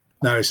cover.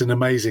 No, it's an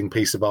amazing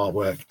piece of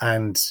artwork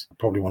and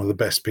probably one of the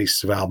best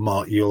pieces of album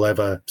art you'll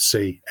ever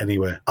see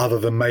anywhere, other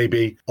than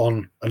maybe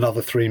on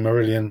another 3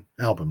 Marillion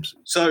albums.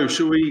 So,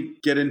 shall we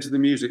get into the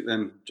music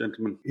then,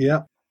 gentlemen? Yeah.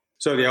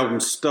 So the album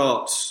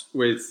starts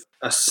with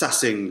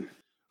Assassin.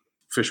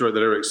 Fish wrote the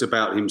lyrics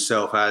about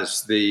himself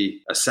as the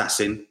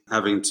assassin,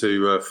 having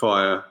to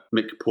fire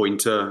Mick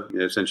Pointer.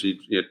 Essentially,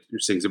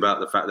 sings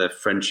about the fact their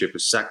friendship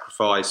is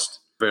sacrificed,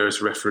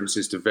 various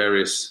references to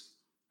various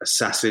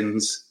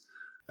assassins.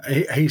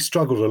 He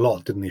struggled a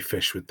lot, didn't he,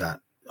 Fish, with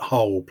that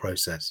whole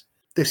process.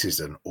 This is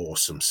an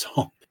awesome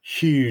song.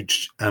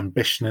 Huge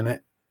ambition in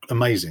it.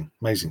 Amazing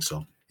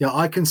song. Yeah,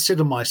 I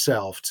consider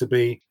myself to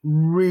be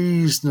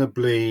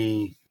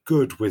reasonably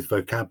good with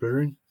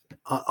vocabulary.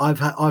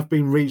 I've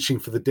been reaching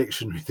for the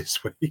dictionary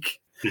this week.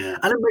 Yeah.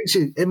 And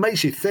it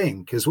makes you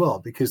think as well,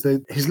 because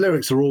his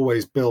lyrics are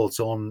always built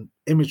on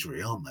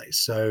imagery, aren't they?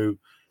 So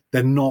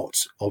they're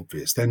not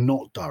obvious. They're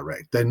not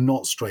direct. They're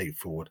not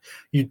straightforward.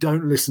 You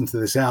don't listen to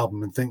this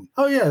album and think,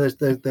 oh, yeah,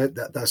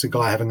 that's a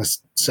guy having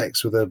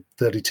sex with a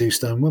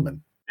 32-stone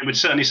woman. It would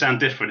certainly sound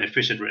different if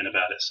Fish had written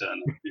about it,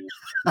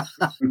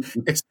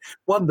 certainly.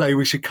 One day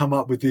we should come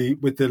up with the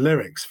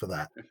lyrics for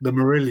that, the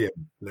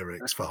Marillion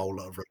lyrics for Whole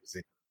Lot of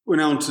Rosie. We're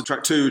now on to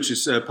track 2, which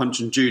is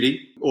Punch and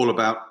Judy, all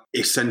about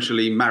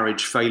essentially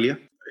marriage failure.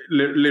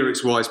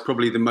 Lyrics-wise,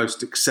 probably the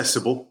most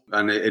accessible,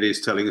 and it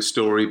is telling a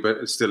story, but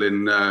it's still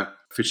in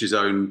Fish's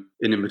own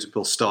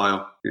inimitable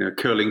style.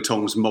 Curling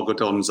tongs,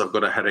 mogadons, I've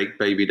got a headache,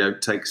 baby,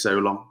 don't take so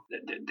long.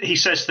 He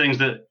says things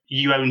that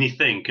you only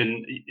think,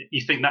 and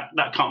you think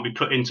that can't be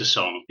put into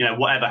song.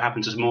 Whatever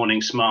happened to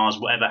morning smiles,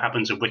 whatever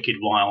happened to wicked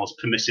wiles,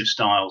 permissive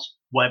styles,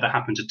 whatever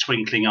happened to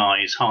twinkling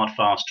eyes, hard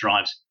fast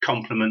drives,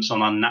 compliments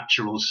on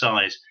unnatural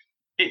size.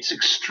 It's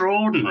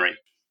extraordinary.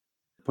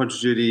 Punch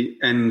and Judy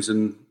ends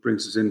and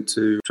brings us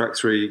into track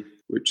 3,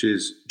 which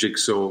is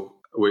Jigsaw,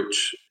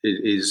 which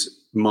is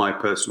my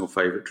personal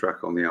favourite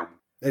track on the album.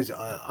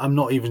 I'm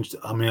not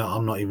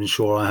even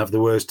sure I have the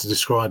words to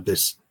describe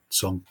this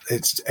song.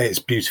 It's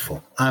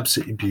beautiful,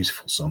 absolutely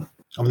beautiful song.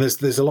 I mean,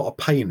 there's a lot of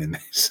pain in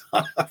this,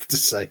 I have to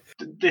say.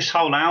 This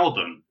whole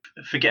album,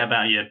 forget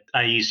about your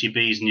A's, your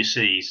B's, and your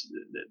C's.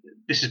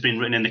 This has been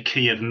written in the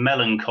key of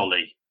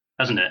melancholy,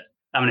 hasn't it?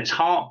 I mean, it's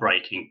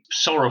heartbreaking,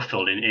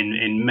 sorrowful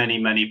in many,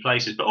 many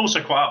places, but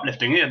also quite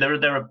uplifting. Yeah,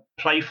 there are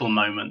playful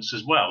moments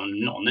as well,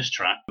 not on this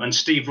track. And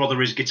Steve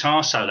Rothery's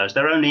guitar solos,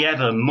 they're only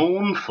ever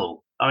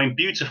mournful. I mean,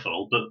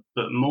 beautiful,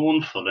 but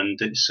mournful. And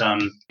it's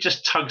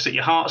just tugs at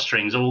your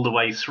heartstrings all the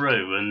way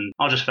through. And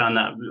I just found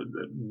that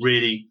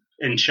really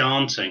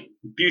enchanting,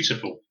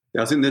 beautiful.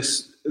 Yeah, I think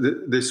this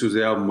was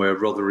the album where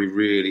Rothery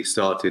really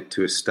started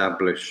to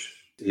establish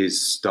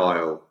his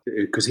style,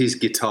 because his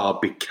guitar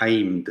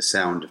became the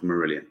sound of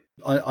Marillion.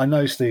 I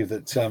know, Steve,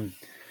 that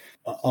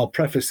I'll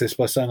preface this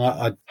by saying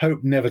I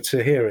hope never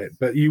to hear it,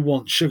 but you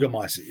want Sugar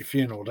Mice at your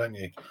funeral, don't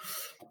you?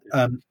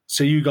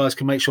 So you guys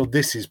can make sure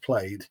this is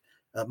played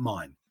at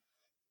mine.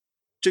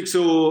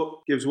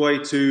 Jigsaw gives way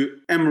to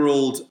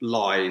Emerald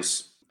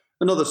Lies,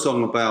 another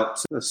song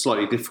about a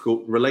slightly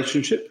difficult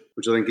relationship,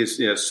 which I think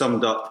is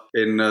summed up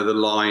in the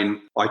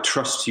line, "I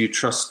trust you,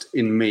 trust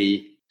in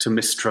me to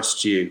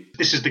mistrust you."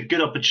 This is the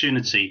good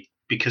opportunity,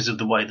 because of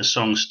the way the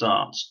song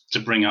starts, to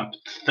bring up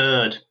the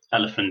third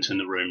elephant in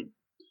the room,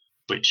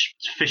 which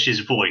is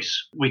Fish's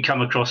voice. We come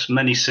across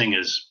many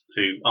singers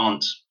who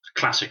aren't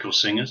classical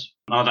singers.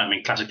 I don't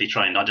mean classically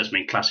trained, I just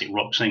mean classic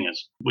rock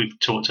singers. We've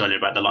talked earlier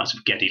about the likes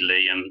of Geddy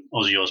Lee and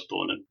Ozzy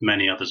Osbourne and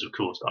many others, of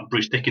course.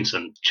 Bruce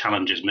Dickinson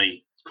challenges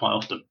me quite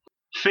often.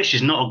 Fish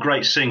is not a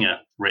great singer,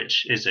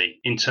 Rich, is he,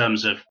 in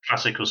terms of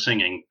classical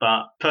singing,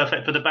 but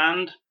perfect for the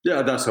band?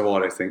 Yeah, that's how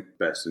I think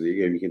best. And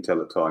you can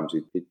tell at times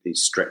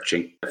he's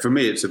stretching. For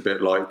me, it's a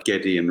bit like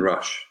Geddy and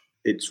Rush.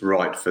 It's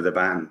right for the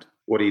band.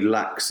 What he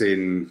lacks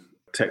in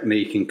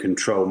technique and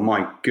control,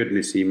 my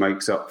goodness, he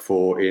makes up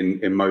for in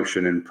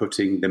emotion and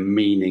putting the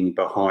meaning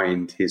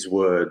behind his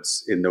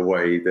words in the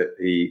way that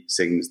he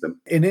sings them.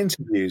 In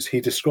interviews,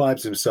 he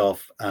describes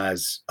himself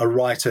as a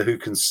writer who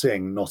can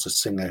sing, not a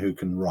singer who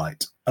can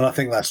write. And I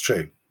think that's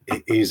true.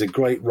 He's a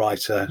great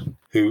writer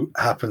who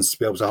happens to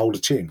be able to hold a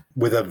tune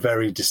with a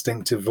very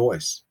distinctive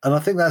voice. And I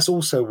think that's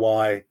also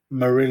why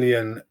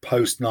Marillion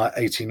post-Night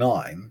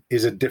 89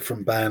 is a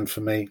different band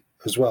for me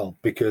as well,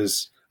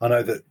 because I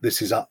know that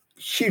this is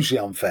hugely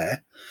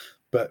unfair,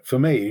 but for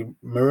me,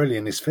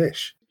 Marillion is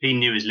Fish. He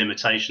knew his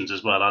limitations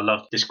as well. I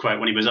love this quote.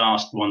 When he was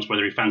asked once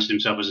whether he fancied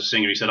himself as a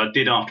singer, he said, "I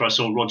did after I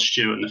saw Rod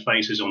Stewart and the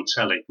Faces on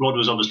telly. Rod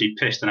was obviously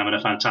pissed and having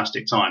a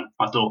fantastic time.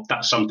 I thought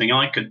that's something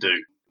I could do."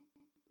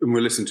 And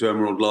we listen to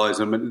Emerald Lies.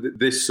 I mean,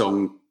 this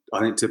song, I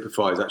think,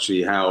 typifies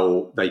actually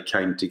how they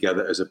came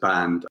together as a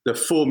band. The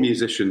four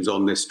musicians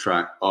on this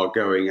track are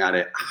going at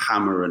it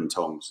hammer and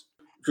tongs.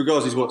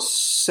 Fugazi is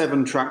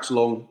 7 tracks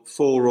long,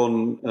 4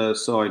 on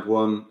side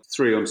 1,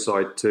 3 on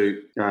side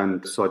 2,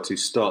 and side 2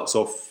 starts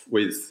off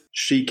with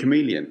She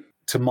Chameleon.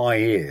 To my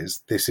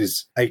ears, this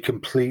is a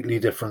completely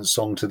different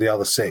song to the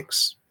other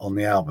 6 on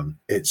the album.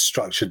 It's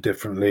structured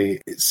differently,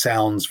 it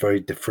sounds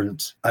very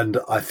different, and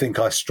I think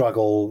I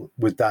struggle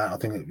with that. I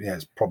think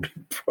it's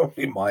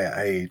probably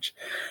my age,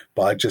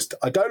 but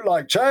I don't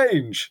like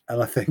change,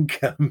 and I think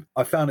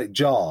I found it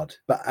jarred,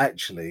 but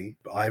actually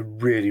I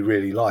really,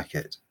 really like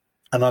it.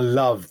 And I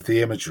love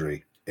the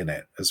imagery in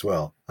it as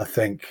well. I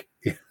think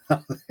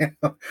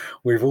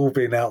we've all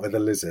been out with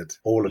a lizard,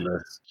 all of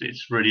us.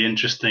 It's really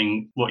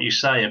interesting what you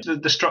say.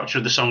 The structure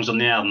of the songs on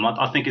the album,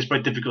 I think it's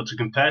very difficult to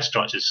compare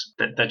structures.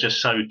 They're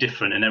just so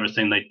different in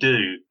everything they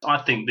do. I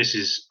think this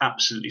is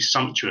absolutely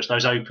sumptuous.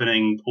 Those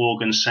opening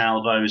organ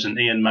salvos and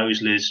Ian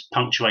Mosley's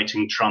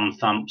punctuating drum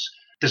thumps.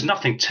 There's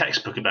nothing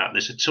textbook about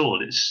this at all.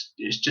 It's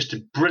just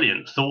a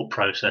brilliant thought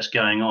process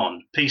going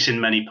on. Piece in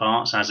many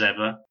parts, as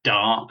ever.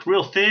 Dark,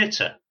 real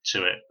theatre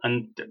to it.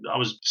 And I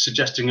was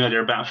suggesting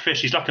earlier about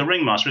Fish. He's like a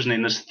ringmaster, isn't he?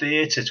 And there's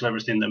theatre to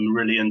everything that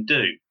Marillion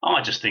do.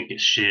 I just think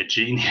it's sheer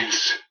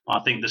genius.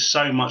 I think there's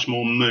so much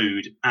more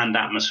mood and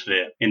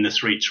atmosphere in the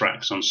 3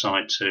 tracks on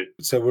side 2.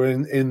 So we're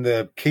in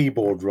the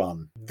keyboard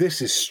run.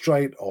 This is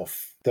straight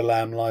off The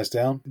Lamb Lies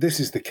Down. This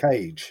is The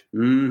Cage.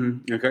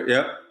 Mm-hmm. Okay,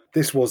 yeah.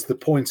 This was the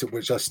point at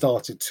which I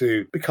started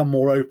to become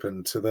more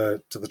open to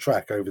the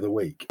track over the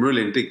week.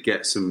 Marillion did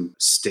get some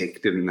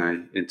stick, didn't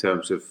they, in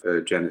terms of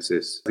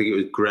Genesis? I think it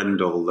was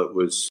Grendel that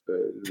was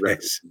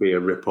be a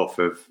rip-off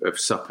of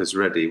Supper's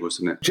Ready,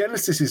 wasn't it?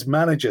 Genesis's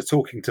manager,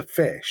 talking to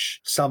Fish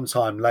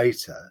sometime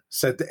later,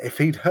 said that if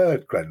he'd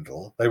heard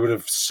Grendel, they would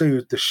have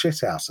sued the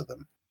shit out of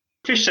them.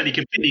 Fish said he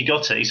completely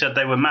got it. He said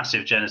they were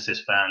massive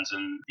Genesis fans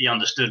and he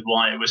understood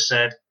why it was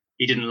said.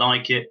 He didn't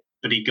like it,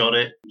 but he got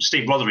it.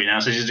 Steve Rothery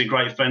now says he's a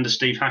great friend of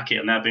Steve Hackett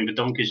and they've been for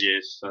donkey's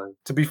years. So.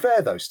 To be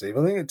fair, though, Steve,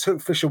 I think it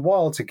took Fish a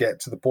while to get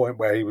to the point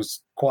where he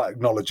was quite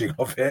acknowledging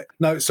of it.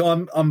 No,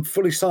 so I'm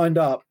fully signed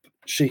up,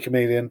 She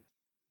Chameleon.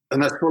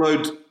 And that's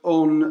followed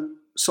on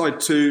side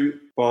 2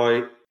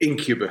 by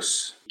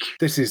Incubus.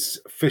 This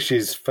is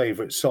Fish's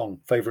favourite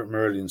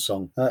Marillion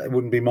song. It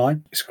wouldn't be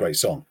mine. It's a great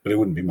song, but it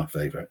wouldn't be my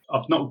favourite.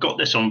 I've not got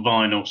this on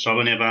vinyl, so I've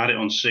only ever had it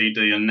on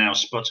CD and now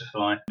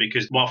Spotify.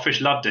 Because while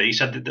Fish loved it, he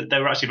said that they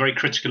were actually very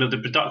critical of the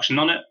production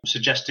on it,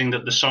 suggesting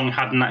that the song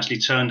hadn't actually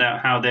turned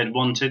out how they'd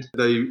wanted.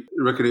 They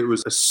reckon it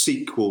was a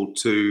sequel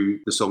to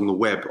the song The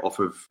Web off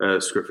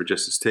of Script for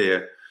Justice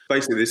Tear.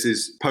 Basically, this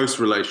is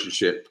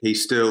post-relationship. He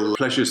still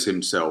pleasures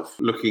himself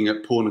looking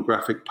at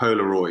pornographic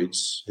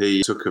Polaroids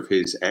he took of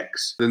his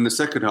ex. Then the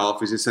second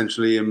half is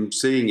essentially him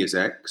seeing his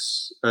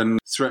ex and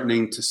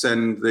threatening to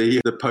send the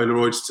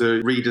Polaroids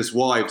to readers'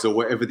 wives or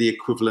whatever the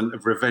equivalent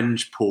of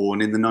revenge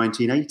porn in the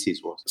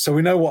 1980s was. So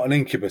we know what an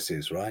incubus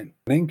is, right?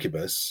 An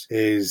incubus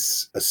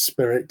is a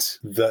spirit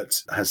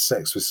that has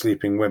sex with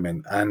sleeping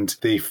women. And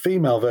the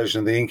female version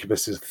of the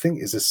incubus, I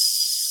think, is a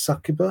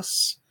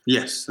succubus.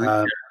 Yes.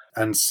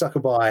 And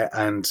succubi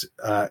and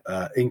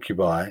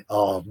incubi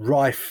are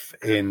rife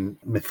in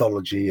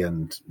mythology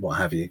and what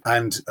have you.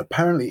 And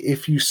apparently,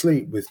 if you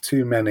sleep with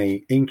too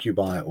many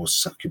incubi or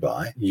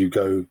succubi, you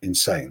go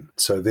insane.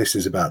 So this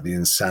is about the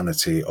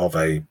insanity of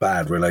a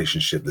bad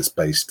relationship that's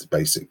based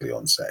basically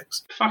on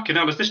sex. Fucking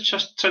hell, has this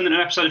just turned into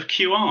an episode of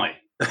QI?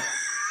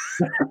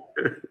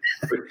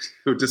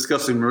 We're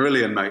discussing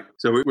Marillion, mate.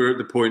 So we're at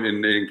the point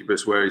in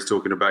Incubus where he's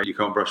talking about you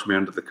can't brush me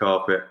under the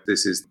carpet.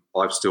 This is,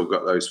 I've still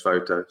got those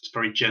photos. It's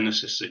very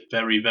Genesis,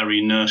 very,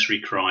 very nursery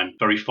crime,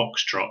 very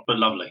foxtrot, but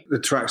lovely. The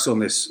tracks on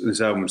this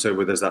album, so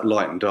where there's that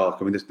light and dark,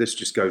 I mean, this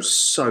just goes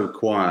so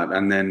quiet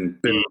and then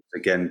builds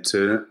again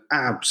to an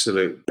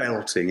absolute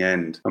belting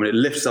end. I mean, it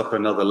lifts up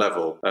another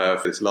level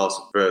for this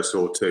last verse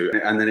or two,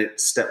 and then it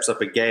steps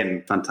up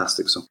again.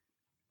 Fantastic song.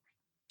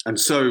 And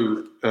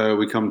so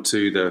we come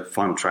to the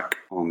final track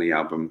on the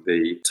album,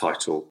 the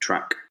title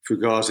track,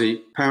 Fugazi.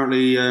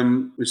 Apparently,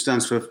 which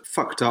stands for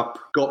fucked up,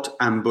 got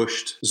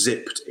ambushed,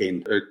 zipped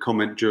in. A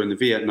comment during the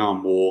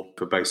Vietnam War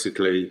for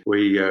basically,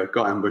 we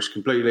got ambushed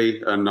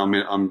completely and I'm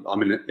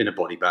in a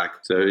body bag.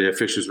 So yeah,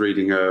 Fisher's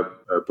reading a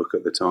book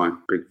at the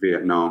time, Big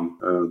Vietnam,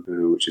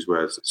 which is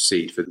where the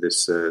seed for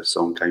this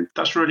song came.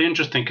 That's really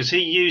interesting because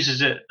he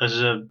uses it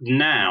as a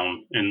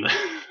noun in the...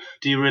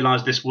 Do you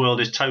realise this world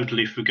is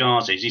totally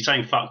fugazi? Is he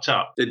saying fucked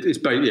up? That's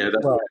what it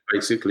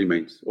basically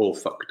means, all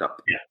fucked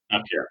up. Yeah,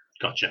 okay,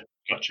 gotcha.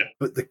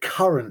 But the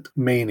current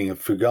meaning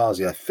of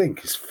fugazi, I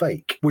think, is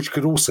fake, which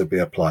could also be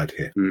applied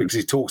here because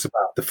he talks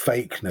about the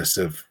fakeness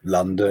of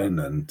London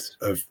and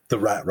of the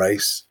rat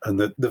race and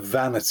the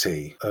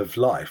vanity of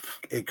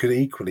life. It could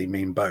equally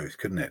mean both,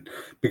 couldn't it?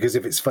 Because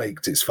if it's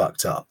faked, it's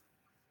fucked up.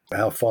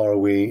 How far are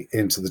we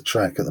into the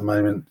track at the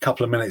moment? A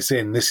couple of minutes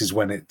in, this is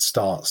when it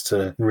starts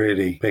to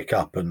really pick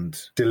up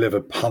and deliver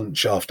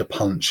punch after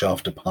punch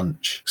after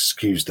punch.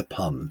 Excuse the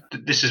pun.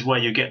 This is where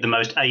you get the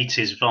most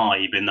 80s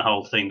vibe in the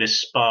whole thing,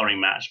 this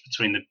sparring match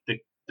between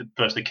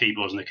the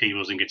keyboards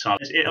and guitars.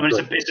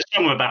 It's a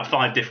song with about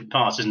 5 different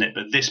parts, isn't it?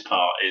 But this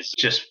part is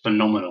just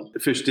phenomenal.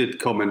 Fish did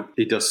comment,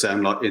 he does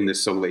sound like in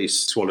this song that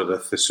he's swallowed a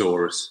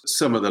thesaurus.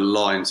 Some of the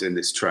lines in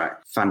this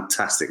track,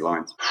 fantastic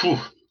lines. Whew.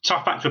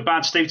 Tough act for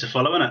Bad Steve to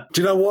follow, isn't it? Do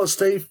you know what,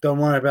 Steve? Don't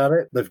worry about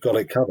it. They've got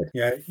it covered.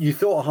 Yeah, you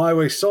thought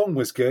Highway Song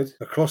was good.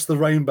 Across the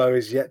Rainbow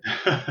is yet.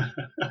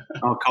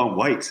 I can't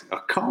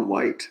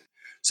wait.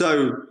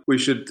 So we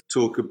should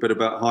talk a bit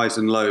about highs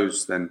and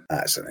lows then.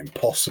 That's an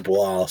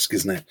impossible ask,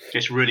 isn't it?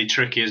 It's really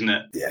tricky, isn't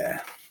it? Yeah.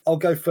 I'll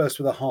go first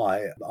with a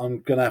high. I'm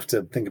going to have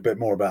to think a bit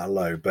more about a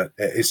low, but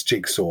it's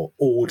Jigsaw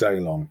all day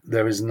long.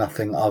 There is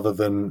nothing other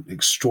than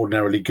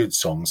extraordinarily good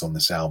songs on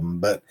this album,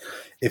 but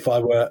if I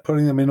were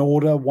putting them in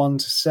order 1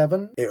 to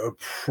 7, it would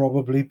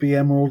probably be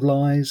Emerald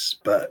Lies,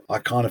 but I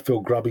kind of feel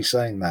grubby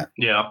saying that.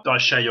 Yeah, I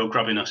share your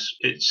grubbiness.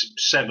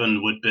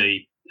 7 would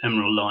be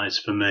Emerald Lies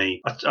for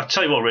me. I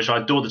tell you what, Rich, I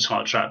adore the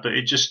title track, but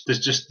there's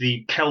just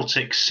the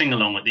Celtic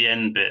sing-along at the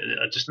end bit.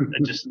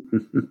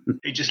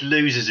 It just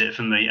loses it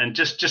for me. And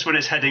just when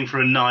it's heading for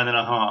a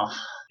 9.5.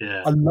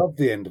 Yeah. I love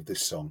the end of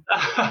this song.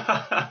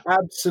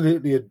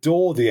 Absolutely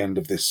adore the end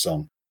of this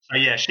song. Oh,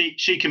 yeah,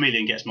 She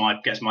Chameleon gets my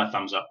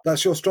thumbs up.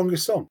 That's your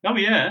strongest song? Oh,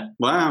 yeah.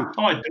 Wow.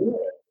 Oh, I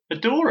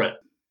adore it.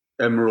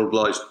 Emerald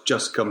Lies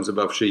just comes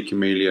above She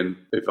Chameleon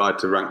if I had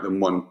to rank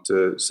them 1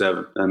 to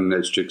 7, and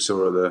it's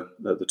Jigsaw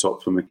at the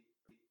top for me.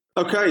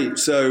 Okay,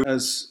 so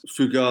as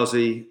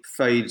Fugazi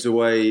fades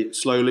away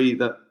slowly,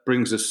 that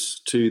brings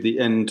us to the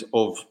end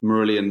of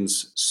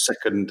Marillion's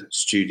second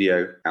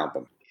studio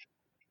album.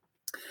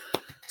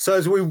 So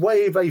as we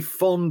wave a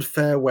fond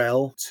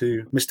farewell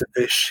to Mr.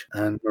 Fish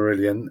and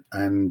Marillion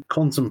and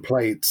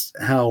contemplate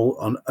how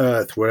on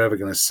earth we're ever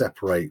going to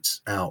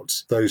separate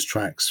out those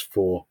tracks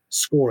for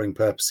scoring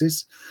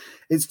purposes,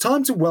 it's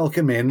time to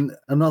welcome in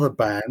another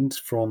band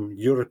from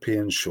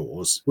European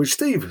shores, which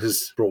Steve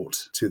has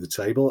brought to the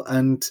table.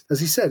 And as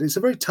he said, it's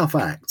a very tough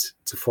act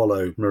to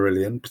follow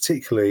Marillion,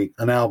 particularly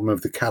an album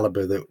of the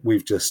caliber that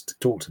we've just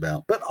talked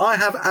about. But I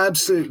have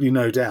absolutely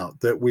no doubt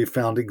that we've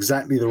found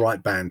exactly the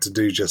right band to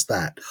do just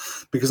that,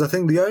 because I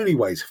think the only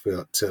way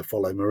to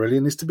follow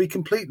Marillion is to be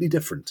completely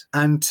different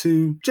and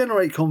to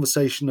generate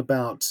conversation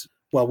about...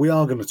 Well, we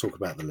are going to talk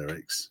about the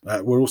lyrics.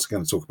 We're also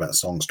going to talk about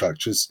song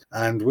structures,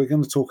 and we're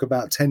going to talk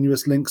about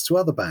tenuous links to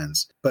other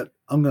bands. But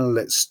I'm going to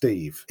let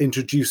Steve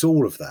introduce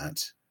all of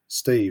that.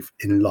 Steve,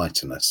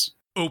 enlighten us.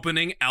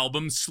 Opening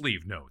album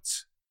sleeve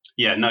notes.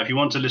 Yeah, no, if you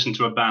want to listen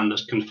to a band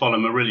that can follow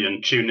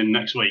Marillion, tune in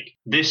next week.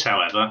 This,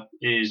 however,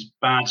 is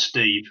Bad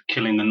Steve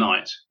Killing the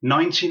Night.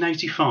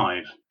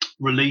 1985.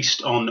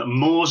 Released on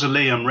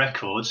Mausoleum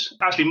Records.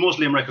 Actually,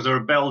 Mausoleum Records are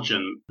a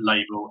Belgian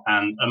label,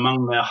 and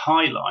among their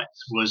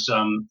highlights was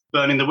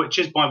Burning the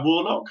Witches by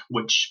Warlock,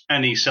 which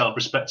any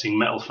self-respecting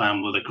metal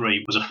fan will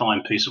agree was a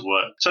fine piece of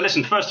work. So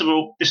listen, first of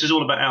all, this is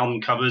all about album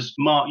covers.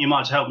 Mark, you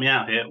might help me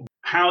out here.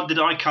 how did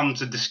I come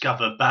to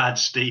discover Bad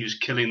Steve's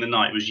Killing the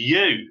Night? It was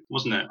you,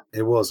 wasn't it?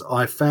 It was.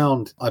 I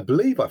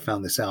believe I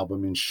found this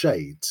album in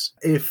Shades.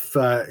 If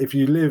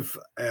you live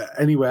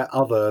anywhere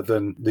other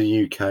than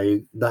the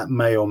UK, that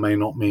may or may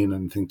not mean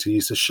anything to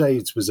you. So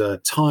Shades was a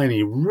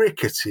tiny,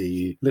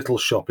 rickety little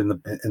shop in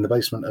the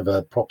basement of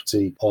a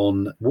property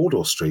on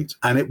Wardour Street,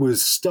 and it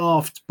was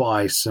staffed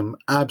by some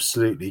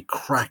absolutely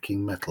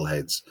cracking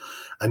metalheads.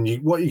 And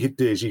what you could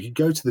do is you could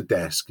go to the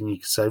desk and you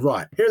could say,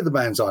 right, here are the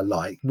bands I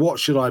like. What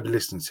should I be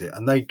listening to?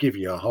 And they give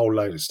you a whole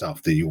load of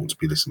stuff that you ought to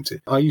be listening to.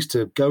 I used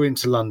to go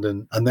into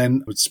London and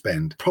then would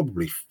spend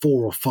probably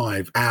 4 or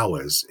 5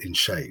 hours in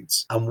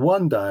Shades. And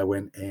one day I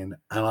went in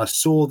and I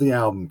saw the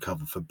album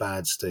cover for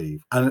Bad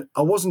Steve. And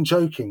I wasn't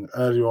joking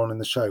earlier on in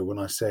the show when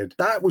I said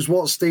that was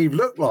what Steve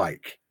looked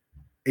like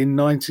in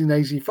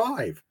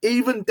 1985,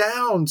 even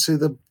down to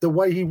the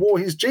way he wore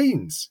his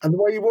jeans and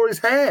the way he wore his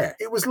hair.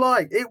 It was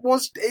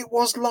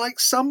like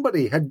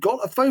somebody had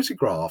got a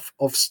photograph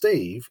of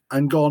Steve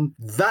and gone,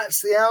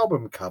 that's the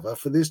album cover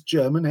for this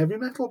German heavy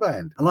metal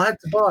band. And I had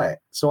to buy it.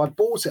 So I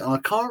bought it, and I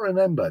can't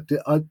remember. Did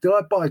I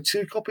buy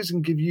 2 copies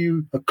and give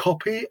you a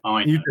copy?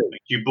 I know.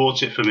 You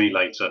bought it for me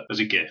later as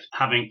a gift.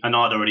 And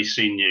I'd already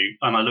seen you,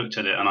 and I looked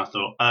at it and I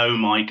thought, oh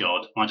my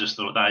God. I just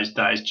thought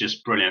that is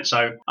just brilliant.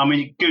 So, I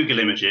mean, Google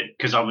image it,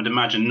 because I would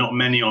imagine not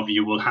many of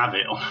you will have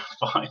it on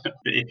file. But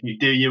if you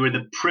do, you're in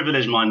the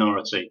privileged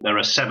minority. There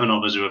are 7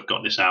 of us who have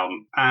got this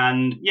album.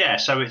 And yeah,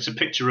 so it's a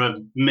picture of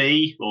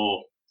me,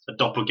 or a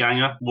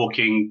doppelganger,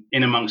 walking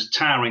in amongst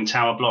towering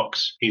tower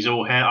blocks. He's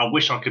all hair. I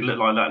wish I could look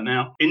like that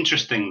now.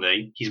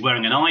 Interestingly, he's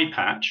wearing an eye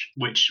patch,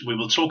 which we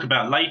will talk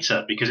about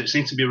later, because it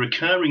seems to be a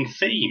recurring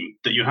theme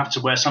that you have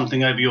to wear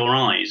something over your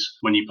eyes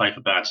when you play for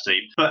Bad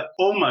Steve. But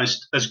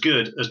almost as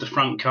good as the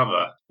front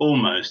cover,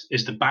 almost,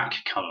 is the back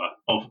cover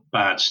of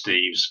Bad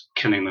Steve's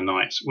Killing the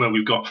Night, where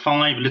we've got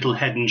 5 little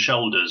head and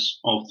shoulders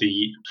of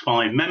the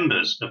 5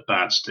 members of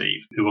Bad Steve,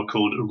 who are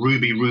called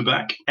Ruby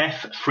Ruback,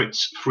 F.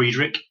 Fritz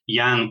Friedrich,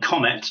 Jan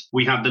Comet.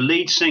 We have the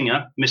lead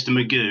singer, Mr.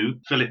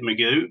 Magoo, Philip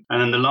Magoo,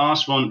 and then the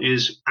last one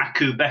is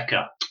Aku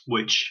Becker,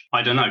 which,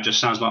 I don't know, just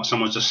sounds like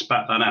someone's just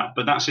spat that out,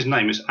 but that's his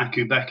name, it's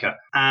Aku Becker.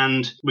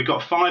 And we've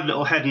got 5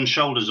 little head and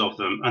shoulders of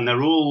them, and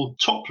they're all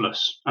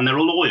topless, and they're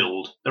all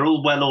oiled. They're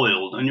all well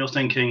oiled, and you're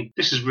thinking,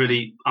 this is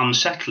really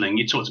unsettling.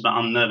 You talked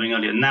about unnerving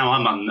earlier. Now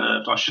I'm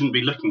unnerved. I shouldn't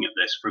be looking at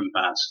this from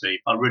Bad Steve.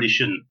 I really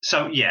shouldn't.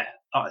 So, yeah.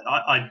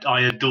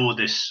 I adore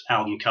this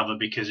album cover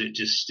because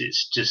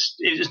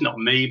it's not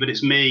me, but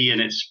it's me, and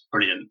it's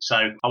brilliant. So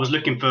I was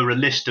looking for a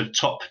list of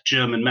top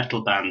German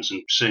metal bands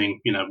and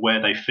seeing,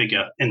 where they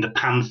figure in the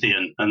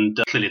pantheon, and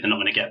clearly they're not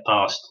going to get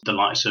past the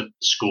likes of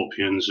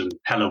Scorpions and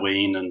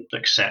Helloween and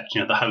Accept,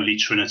 the Holy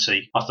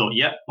Trinity. I thought,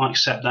 yeah, I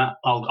accept that.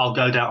 I'll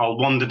go down. I'll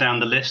wander down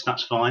the list.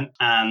 That's fine.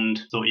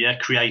 And thought, yeah,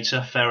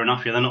 Creator, fair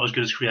enough. Yeah, they're not as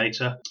good as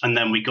Creator. And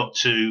then we got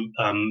to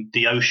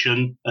The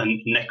Ocean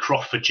and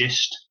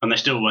Necrophagist, and they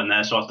still weren't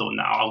there. So I thought,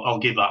 no, I'll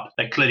give up.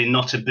 They're clearly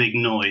not a big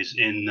noise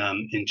in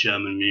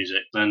German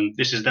music. And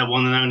this is their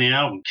one and only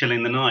album,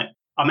 Killing the Night.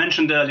 I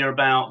mentioned earlier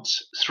about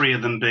 3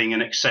 of them being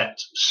in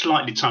Accept,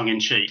 slightly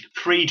tongue-in-cheek.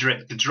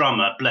 Friedrich, the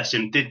drummer, bless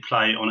him, did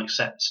play on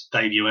Accept's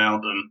debut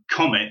album.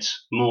 Comet,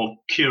 more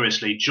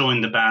curiously,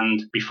 joined the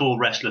band before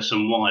Restless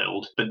and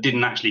Wild, but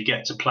didn't actually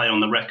get to play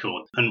on the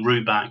record. And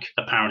Ruback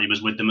apparently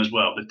was with them as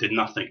well, but did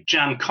nothing.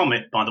 Jan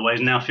Comet, by the way,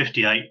 is now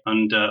 58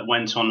 and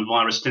went on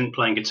via a stint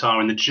playing guitar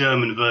in the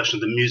German version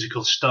of the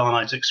musical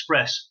Starlight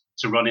Express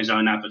to run his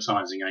own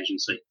advertising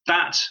agency.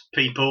 That,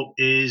 people,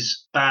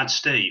 is Bad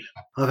Steve.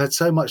 I've had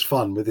so much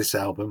fun with this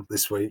album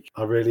this week.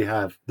 I really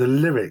have. The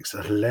lyrics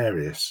are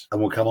hilarious,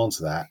 and we'll come on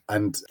to that.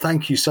 And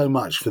thank you so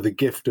much for the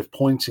gift of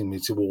pointing me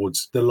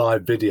towards the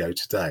live video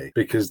today,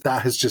 because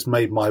that has just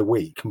made my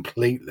week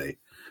completely.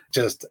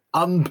 Just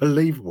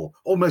unbelievable,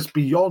 almost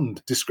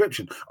beyond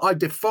description. I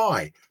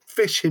defy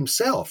Fish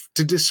himself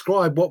to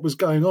describe what was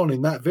going on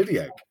in that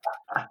video.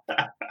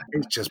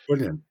 It's just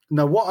brilliant.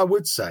 Now, what I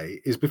would say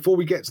is, before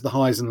we get to the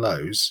highs and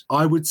lows,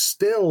 I would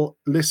still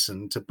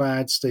listen to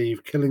Bad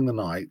Steve Killing the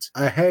Night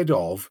ahead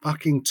of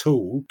fucking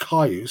Tool,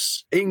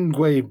 Caius,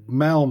 Yngwie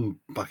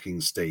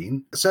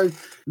Malmsteen. So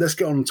let's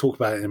get on and talk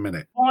about it in a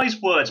minute.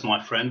 Wise words,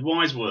 my friend,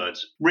 wise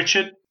words.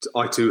 Richard?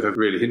 I too have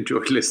really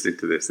enjoyed listening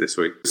to this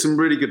week. Some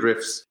really good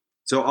riffs.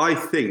 So I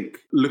think,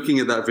 looking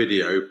at that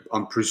video,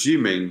 I'm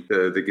presuming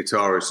the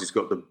guitarist who's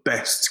got the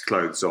best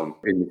clothes on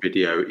in the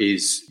video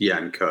is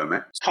Jan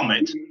Comet.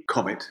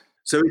 Comet.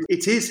 So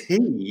it is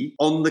he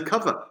on the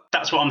cover.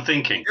 That's what I'm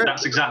thinking. Yeah.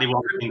 That's exactly what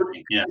I'm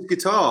thinking. Yeah. His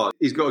guitar,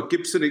 he's got a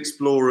Gibson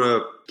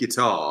Explorer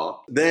guitar.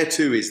 There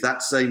too is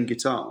that same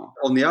guitar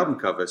on the album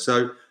cover.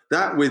 So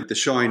that, with the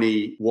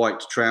shiny white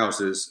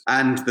trousers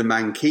and the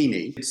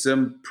mankini, it's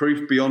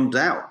proof beyond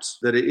doubt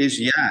that it is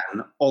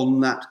Jan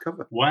on that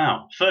cover.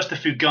 Wow. First the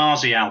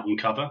Fugazi album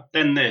cover,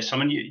 then this. I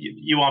mean,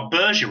 you are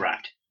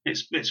Bergerac.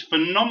 It's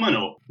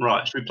phenomenal.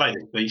 Right, should we play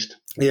this beast?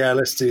 Yeah,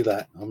 let's do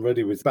that. I'm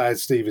ready with Bad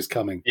Steve Is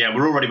Coming. Yeah,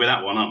 we're all ready with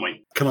that one, aren't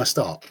we? Can I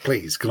start?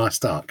 Please, can I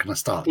start?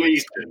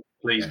 Please do.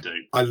 Please do.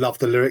 I love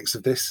the lyrics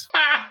of this.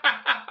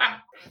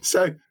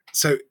 So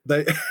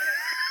they...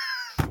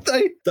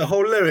 The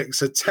whole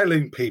lyrics are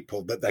telling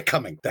people that they're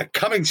coming. They're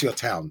coming to your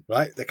town,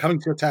 right? They're coming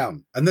to your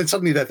town. And then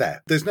suddenly they're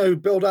there. There's no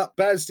build-up.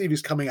 Bad Steve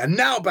is coming, and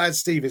now Bad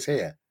Steve is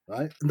here.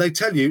 Right? And they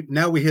tell you,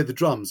 now we hear the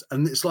drums.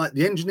 And it's like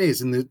the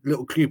engineers in the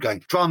little cube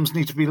going, drums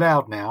need to be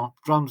loud now.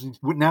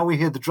 Now we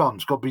hear the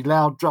drums. Got to be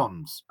loud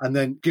drums. And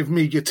then give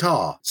me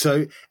guitar.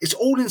 So it's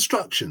all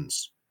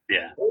instructions.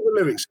 Yeah. All the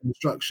lyrics and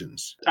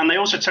instructions. And they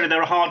also tell you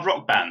they're a hard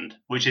rock band,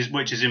 which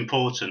is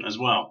important as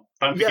well.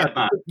 Don't forget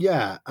that.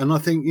 Yeah. And I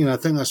think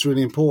that's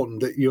really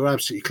important, that you're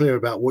absolutely clear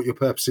about what your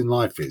purpose in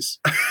life is.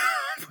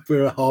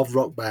 We're a hard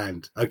rock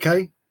band.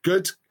 Okay?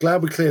 Good.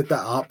 Glad we cleared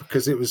that up,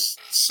 because it was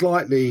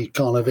slightly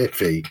kind of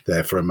iffy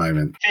there for a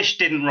moment. Fish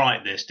didn't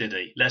write this, did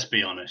he? Let's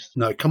be honest.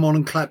 No, come on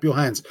and clap your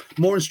hands.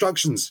 More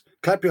instructions.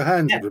 Clap your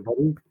hands,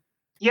 everybody.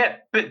 Yeah,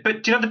 but do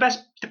you know the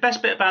best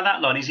bit about that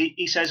line is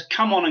he says,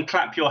 come on and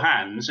clap your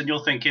hands, and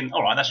you're thinking,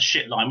 all right, that's a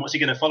shit line. What's he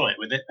going to follow it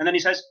with it? And then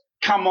he says,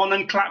 come on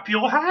and clap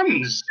your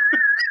hands.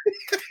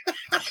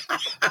 It's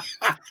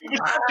such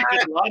a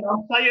good line.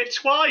 I'll say it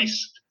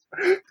twice.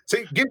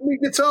 See, give me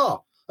guitar.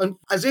 And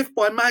as if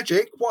by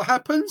magic, what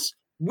happens?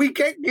 We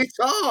get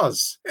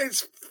guitars.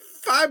 It's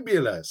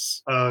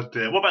fabulous. Oh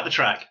dear. What about the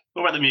track?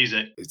 What about the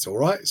music? It's all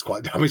right. It's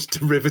quite it's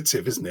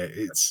derivative, isn't it?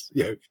 It's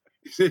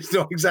it's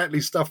not exactly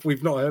stuff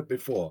we've not heard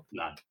before.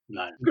 No.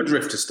 Good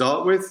riff to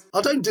start with.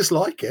 I don't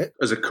dislike it.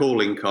 As a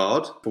calling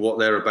card for what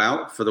they're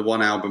about, for the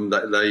one album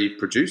that they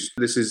produced,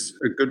 this is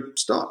a good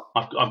start.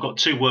 I've got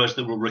two words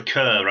that will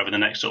recur over the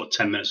next sort of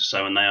 10 minutes or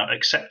so, and they are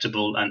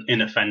acceptable and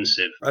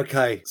inoffensive.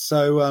 Okay,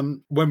 so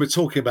when we're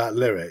talking about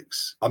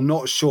lyrics, I'm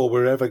not sure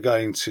we're ever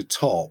going to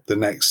top the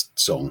next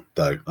song,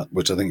 though,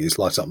 which I think is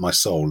Light Up My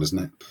Soul, isn't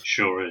it?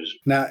 Sure is.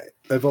 Now,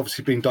 they've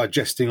obviously been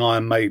digesting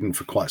Iron Maiden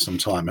for quite some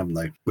time, haven't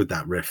they, with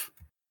that riff?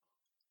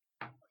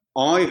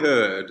 I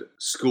heard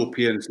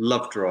Scorpions'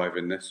 Love Drive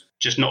in this.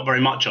 Just not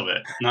very much of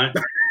it, no?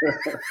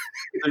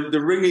 The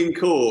ringing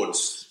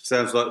chords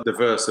sounds like the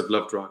verse of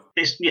Love Drive.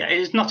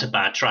 It's not a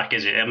bad track,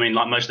 is it? I mean,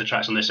 like most of the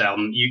tracks on this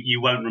album, you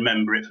won't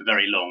remember it for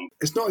very long.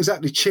 It's not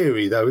exactly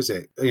cheery, though, is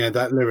it?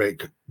 That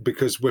lyric,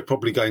 because we're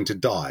probably going to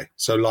die,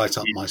 so light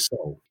up my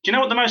soul. Do you know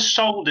what the most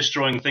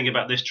soul-destroying thing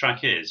about this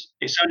track is?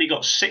 It's only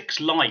got 6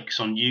 likes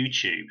on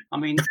YouTube. I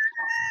mean...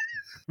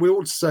 We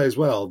ought to say as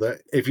well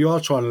that if you are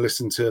trying to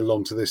listen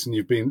along to this and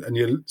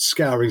you're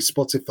scouring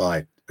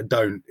Spotify,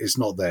 it's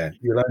not there.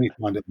 You'll only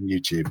find it on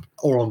YouTube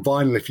or on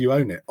vinyl if you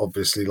own it,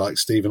 obviously, like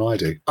Steve and I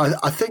do.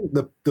 I think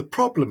the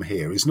problem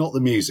here is not the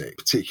music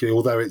particularly,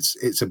 although it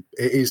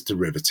is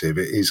derivative.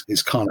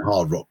 It's kind of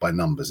hard rock by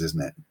numbers,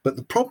 isn't it? But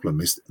the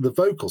problem is the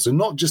vocals, and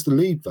not just the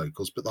lead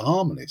vocals, but the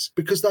harmonies,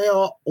 because they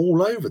are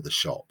all over the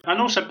shop. And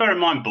also bear in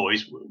mind,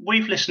 boys,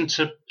 we've listened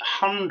to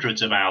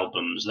hundreds of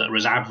albums that are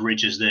as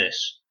average as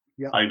this.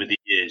 Over the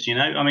years,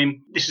 I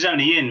mean, this is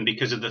only in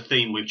because of the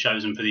theme we've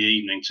chosen for the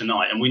evening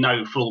tonight, and we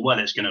know full well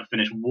it's going to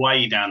finish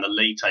way down the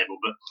league table.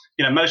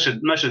 But most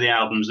of the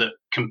albums that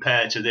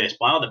compare to this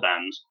by other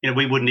bands,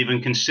 we wouldn't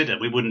even consider,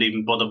 we wouldn't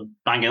even bother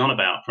banging on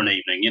about for an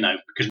evening,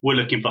 because we're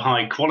looking for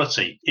high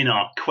quality in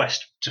our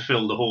quest to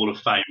fill the Hall of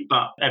Fame.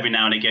 But every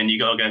now and again, you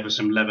got to go for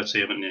some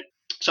levity, haven't you?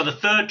 So the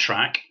third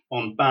track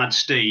on Bad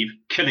Steve,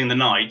 Killing the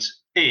Night,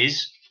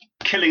 is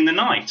Killing the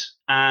Night.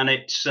 And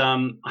it's,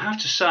 I have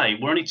to say,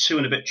 we're only 2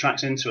 and a bit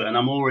tracks into it, and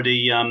I'm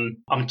already,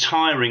 I'm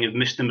tiring of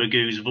Mr.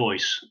 Magoo's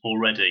voice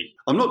already.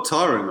 I'm not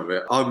tiring of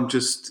it. I'm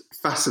just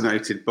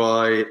fascinated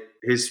by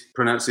his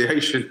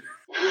pronunciation.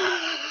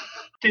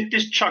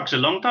 This chugs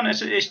along,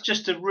 doesn't it? It's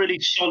just a really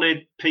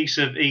solid piece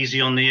of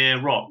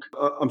easy-on-the-ear rock.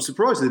 I'm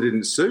surprised they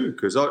didn't sue,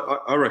 because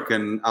I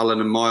reckon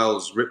Alan and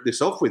Miles ripped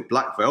this off with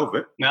Black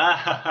Velvet.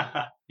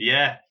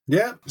 Yeah.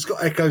 Yeah, it's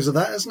got echoes of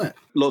that, hasn't it?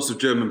 Lots of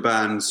German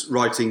bands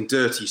writing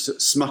dirty,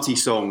 smutty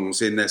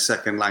songs in their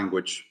second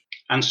language.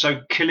 And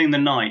so Killing the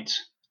Night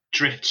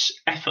drifts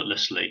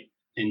effortlessly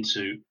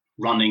into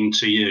Running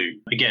to You.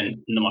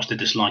 Again, not much to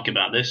dislike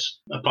about this,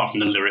 apart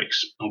from the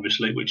lyrics,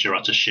 obviously, which are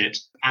utter shit.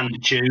 And the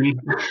tune.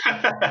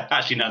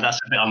 Actually, no, that's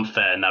a bit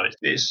unfair. No,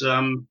 it's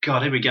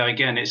God, here we go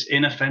again. It's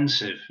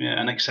inoffensive,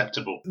 and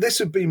acceptable. This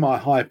would be my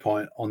high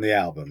point on the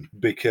album,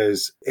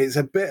 because it's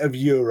a bit of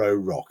Euro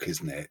rock,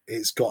 isn't it?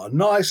 It's got a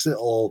nice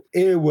little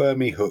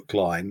earwormy hook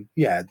line.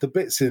 Yeah, the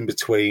bits in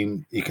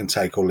between you can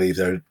take or leave.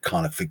 They're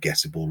kind of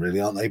forgettable, really,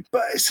 aren't they?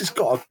 But it's just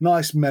got a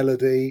nice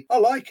melody. I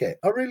like it.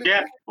 I really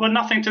like it. Well,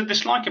 nothing to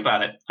dislike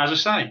about it, as I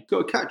say. It's got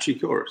a catchy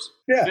chorus.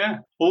 Yeah.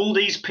 All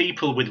these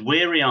people with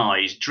weary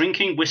eyes,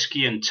 drinking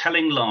whiskey and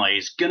telling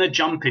lies, gonna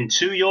jump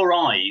into your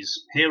eyes.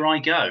 Here I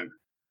go.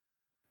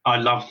 I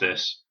love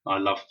this.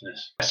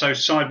 So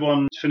side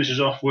 1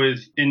 finishes off with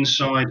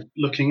Inside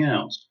Looking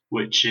Out,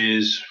 which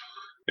is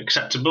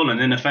acceptable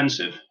and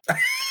inoffensive.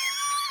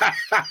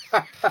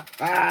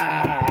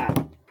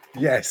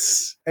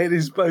 Yes, it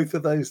is both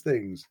of those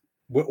things.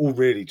 We're all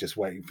really just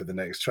waiting for the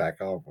next track,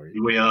 aren't we?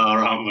 We are,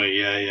 aren't we?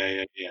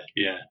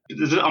 Yeah.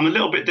 I'm a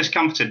little bit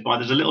discomforted by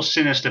there's a little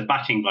sinister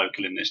backing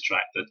vocal in this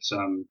track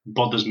that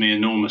bothers me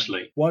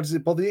enormously. Why does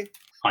it bother you?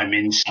 I'm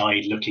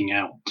inside looking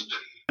out.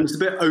 It's a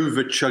bit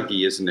over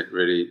chuggy, isn't it,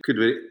 really? Could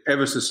be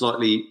ever so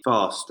slightly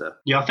faster.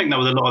 Yeah, I think that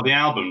was a lot of the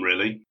album,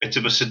 really. Bit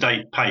of a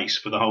sedate pace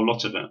for the whole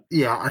lot of it.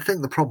 Yeah, I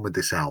think the problem with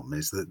this album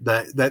is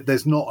that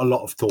there's not a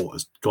lot of thought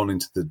has gone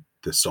into the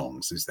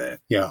songs, is there?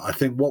 Yeah, I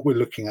think what we're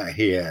looking at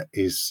here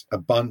is a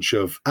bunch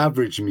of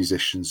average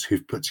musicians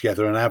who've put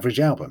together an average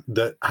album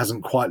that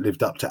hasn't quite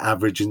lived up to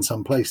average in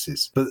some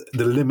places. But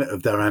the limit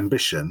of their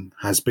ambition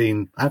has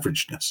been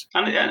averageness.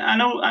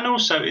 And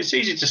also, it's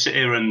easy to sit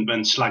here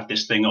and slag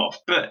this thing off,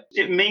 but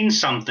it means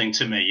something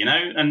to me, you know,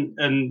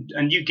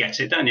 and you get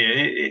it, don't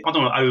you? I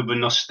don't want to over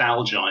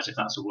nostalgize, if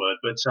that's a word,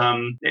 but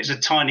it's a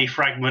tiny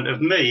fragment of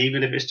me,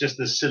 even if it's just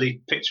a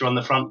silly picture on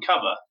the front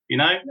cover. You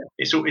know,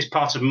 it's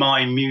part of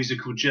my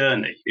musical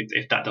journey.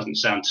 If that doesn't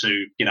sound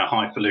too, you know,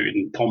 highfalutin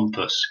and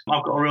pompous,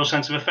 I've got a real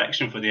sense of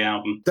affection for the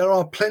album. There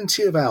are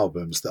plenty of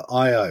albums that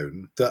I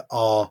own that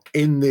are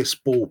in this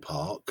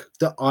ballpark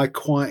that I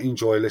quite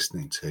enjoy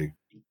listening to.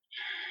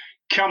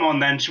 Come on,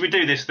 then, should we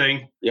do this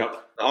thing? Yep,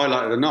 the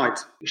highlight of the night.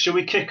 Shall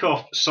we kick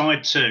off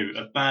side 2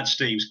 of Bad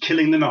Steve's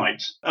Killing the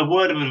Night? A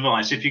word of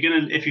advice: if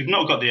you've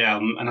not got the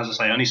album, and as I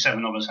say, only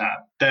 7 of us have,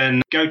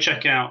 then go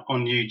check out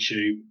on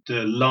YouTube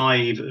the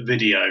live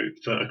video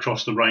for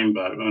Across the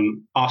Rainbow,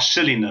 and our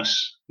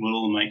silliness will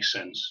all make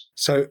sense.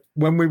 So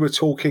when we were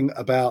talking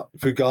about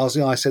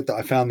Fugazi, I said that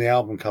I found the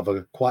album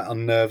cover quite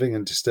unnerving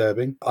and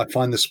disturbing. I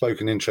find the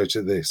spoken intro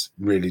to this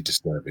really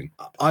disturbing.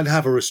 I'd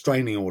have a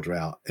restraining order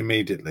out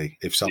immediately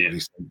if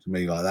somebody said to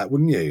me like that,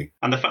 wouldn't you?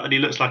 And the fact that he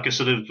looks like a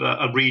sort of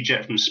a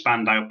reject from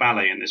Spandau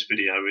Ballet in this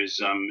video is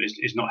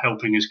not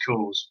helping his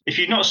cause. If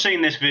you've not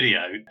seen this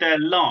video, they're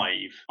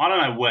live. I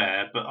don't know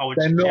where, but I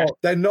would suggest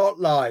they're not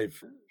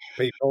live.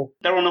 People.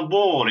 They're on a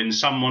wall in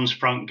someone's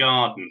front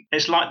garden.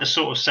 It's like the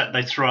sort of set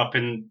they throw up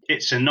in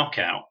It's a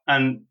Knockout.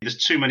 And there's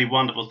too many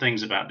wonderful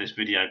things about this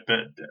video.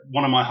 But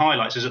one of my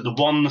highlights is at the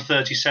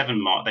 1:37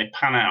 mark, they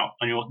pan out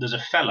and there's a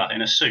fella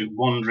in a suit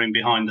wandering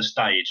behind the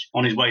stage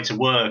on his way to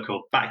work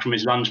or back from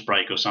his lunch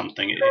break or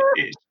something.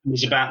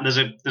 There's about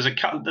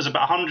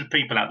 100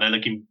 people out there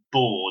looking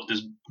bored.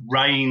 There's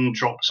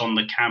raindrops on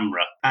the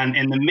camera. And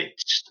in the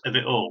midst of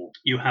it all,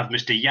 you have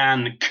Mr.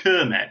 Jan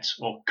Kermet,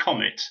 or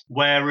Comet,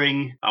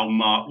 wearing... Oh,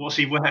 Mark, what's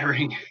he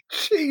wearing?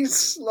 Cheese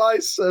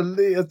slicer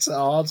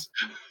leotard.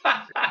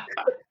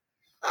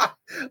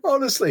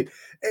 Honestly,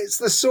 it's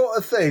the sort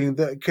of thing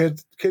that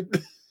could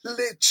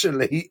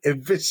literally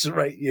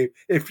eviscerate you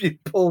if you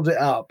pulled it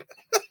up.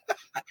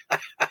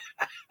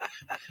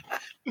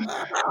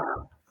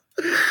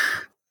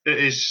 It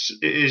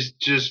is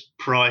just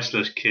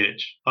priceless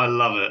kitsch. I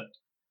love it.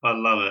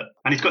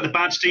 And he's got the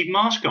Bad Steve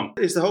mask on.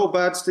 It's the whole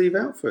Bad Steve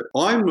outfit.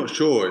 I'm not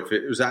sure if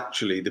it was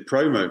actually the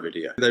promo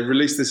video. They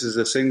released this as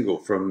a single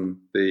from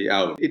the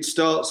album. It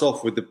starts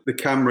off with the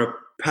camera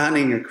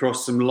panning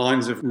across some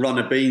lines of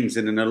runner beans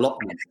in an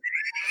allotment.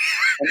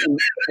 and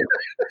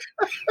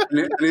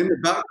in the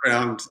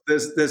background,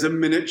 there's a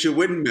miniature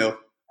windmill.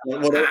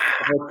 What a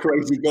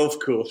crazy golf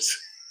course.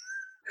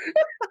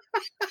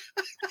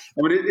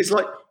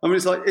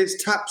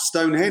 It's tap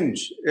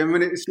Stonehenge.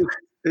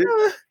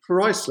 it's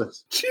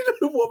priceless. Do you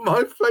know what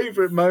my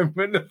favourite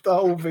moment of the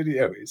whole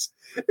video is?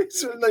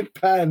 It's when they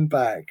pan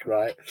back,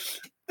 right?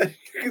 And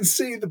you can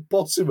see the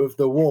bottom of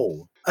the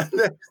wall. And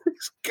there's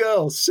this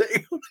girl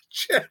sitting on a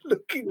chair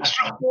looking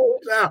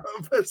bored out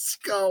of her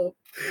skull.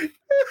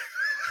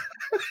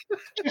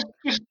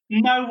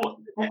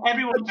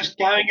 Everyone's just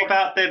going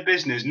about their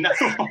business. No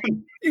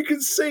one. You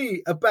can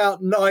see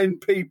about 9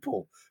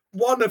 people,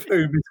 one of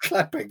whom is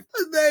clapping.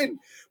 And then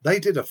they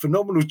did a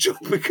phenomenal job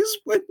because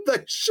when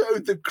they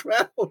showed the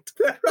crowd,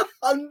 there are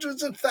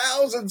hundreds of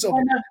thousands of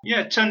them.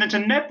 Yeah, it turned into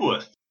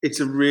Nebworth. It's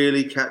a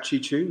really catchy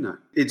tune, though.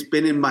 It's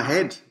been in my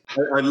head.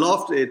 I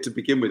laughed at it to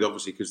begin with,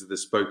 obviously, because of the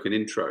spoken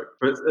intro.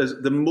 But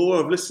the more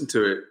I've listened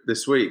to it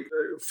this week,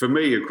 for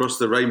me, Across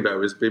the Rainbow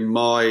has been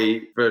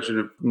my version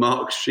of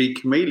Mark's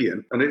Chic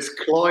Chameleon. And it's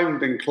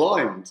climbed and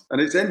climbed.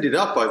 And it's ended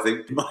up, I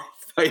think, my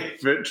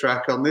favourite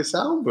track on this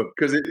album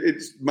because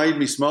it's made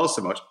me smile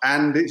so much.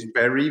 And it's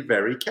very,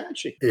 very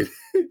catchy. It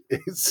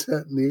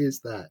certainly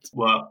is that.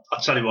 Well,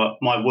 I'll tell you what,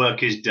 my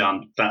work is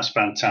done. That's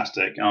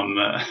fantastic.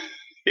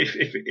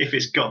 If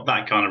it's got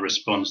that kind of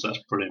response, that's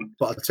brilliant.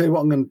 But I'll tell you what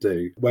I'm going to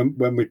do.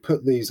 When we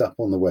put these up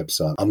on the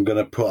website, I'm going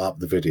to put up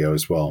the video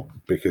as well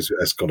because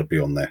it's got to be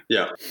on there.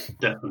 Yeah,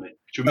 definitely.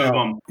 Should we move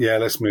on? Yeah,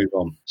 let's move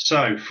on.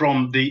 So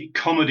from the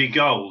comedy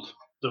gold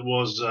that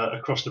was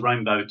Across the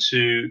Rainbow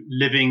to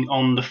Living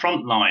on the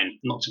Front Line,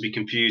 not to be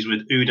confused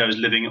with Udo's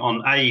Living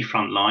on a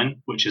Front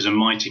Line, which is a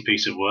mighty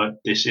piece of work.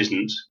 This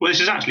isn't. Well, this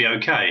is actually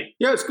okay.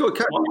 Yeah, it's got a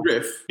catchy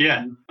riff.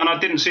 Yeah, and I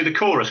didn't see the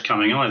chorus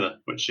coming either,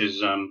 which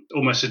is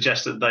almost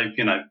suggests that they've,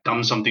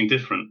 done something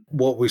different.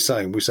 What we're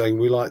saying? We're saying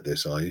we like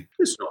this, are you?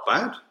 It's not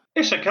bad.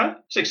 It's okay.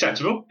 It's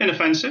acceptable.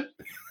 Inoffensive.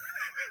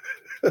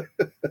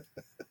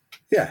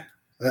 Yeah,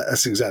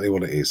 that's exactly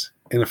what it is.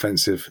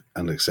 Inoffensive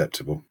and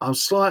acceptable. I'm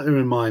slightly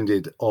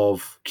reminded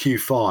of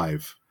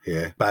Q5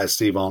 here. Bad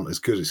Steve aren't as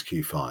good as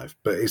Q5,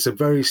 but it's a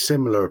very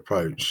similar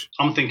approach.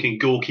 I'm thinking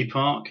Gorky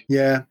Park.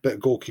 Yeah, bit of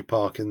Gorky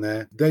Park in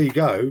there. There you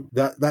go.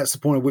 That's the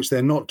point at which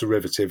they're not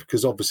derivative,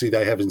 because obviously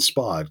they have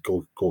inspired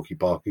Gorky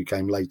Park, who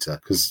came later,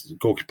 because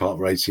Gorky Park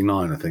were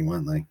 89, I think,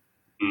 weren't they?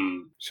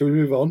 Shall we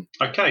move on?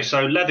 Okay,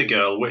 so Leather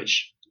Girl,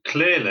 which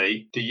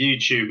clearly the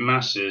YouTube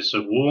masses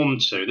have warmed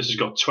to. This has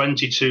got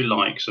 22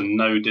 likes and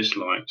no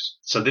dislikes.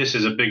 So this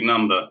is a big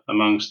number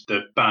amongst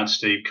the Bad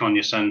Steve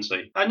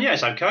cognoscenti. And yeah,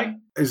 it's okay.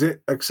 Is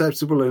it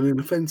acceptable and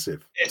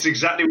inoffensive? It's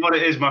exactly what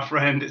it is, my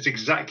friend. It's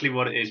exactly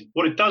what it is.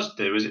 What it does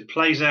do is it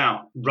plays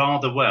out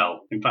rather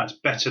well. In fact,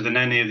 better than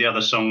any of the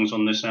other songs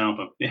on this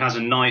album. It has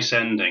a nice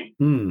ending.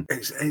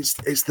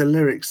 It's the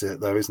lyrics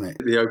though, isn't it?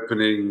 The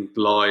opening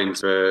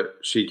lines where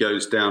she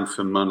goes down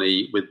for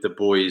money with the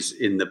boys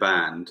in the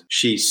band.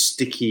 She's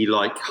sticky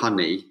like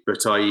honey,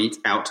 but I eat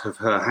out of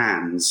her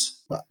hands.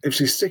 Well, if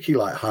she's sticky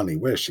like honey,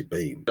 where's she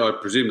been? I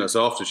presume that's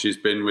after she's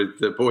been with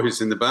the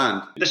boys in the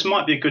band. This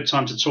might be a good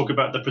time to talk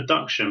about the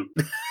production.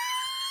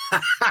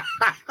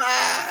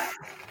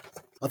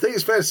 I think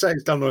it's fair to say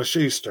it's done on a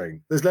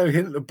shoestring. There's no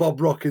hint of Bob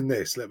Rock in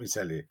this, let me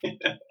tell you.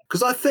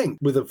 Because I think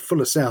with a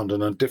fuller sound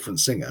and a different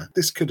singer,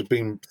 this could have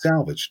been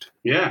salvaged.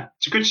 Yeah,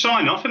 it's a good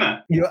sign-off, isn't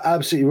it? You're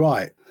absolutely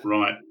right.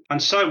 Right.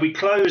 And so we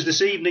close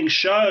this evening's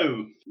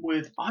show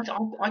with,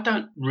 I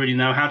don't really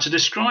know how to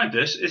describe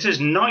this. It is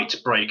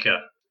Nightbreaker.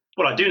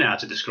 Well, I do know how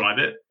to describe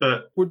it,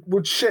 but...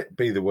 Would shit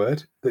be the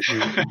word that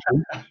you...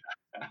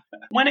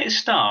 When it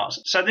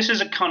starts, so this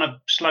is a kind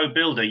of slow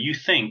builder, you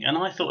think, and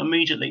I thought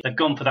immediately they've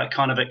gone for that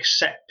kind of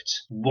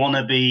Accept,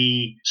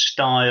 wannabe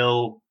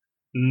style,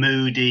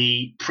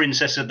 moody,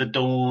 Princess of the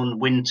Dawn,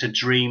 Winter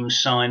Dreams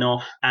sign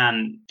off,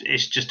 and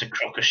it's just a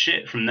crock of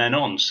shit from then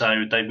on.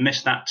 So they've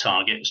missed that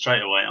target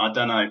straight away. I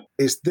don't know.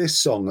 It's this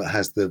song that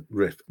has the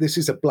riff. This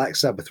is a Black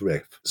Sabbath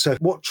riff. So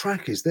what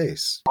track is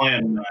this?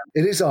 Iron Man.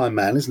 It is Iron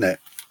Man, isn't it?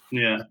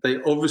 Yeah. They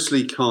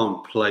obviously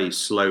can't play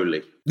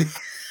slowly.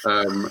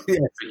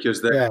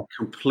 Because they're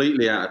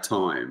completely out of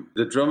time.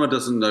 The drummer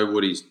doesn't know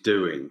what he's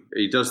doing.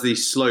 He does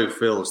these slow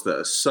fills that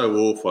are so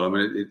awful. I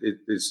mean,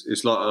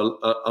 it's like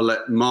a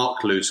let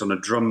Mark loose on a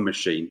drum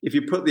machine. If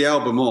you put the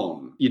album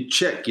on, you'd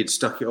check you'd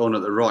stuck it on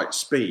at the right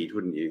speed,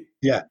 wouldn't you?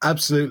 Yeah,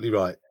 absolutely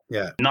right.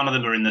 Yeah. None of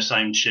them are in the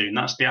same tune.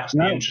 That's the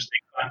interesting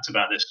fact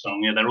about this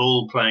song. Yeah, they're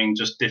all playing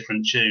just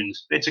different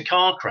tunes. It's a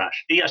car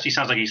crash. He actually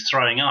sounds like he's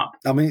throwing up.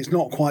 I mean, it's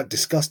not quite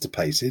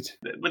disgustipated.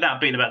 Without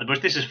beating about the bush,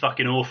 this is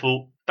fucking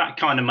awful. That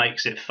kind of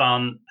makes it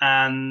fun.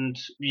 And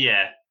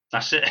yeah,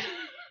 that's it.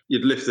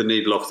 You'd lift the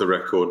needle off the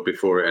record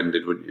before it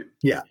ended, wouldn't you?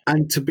 Yeah.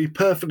 And to be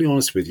perfectly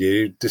honest with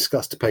you,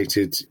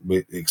 disgustipated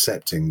with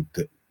accepting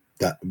that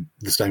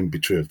the same would be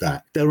true of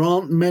that. There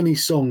aren't many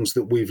songs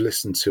that we've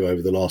listened to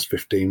over the last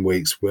 15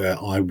 weeks where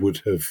I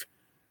would have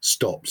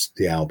stopped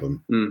the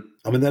album.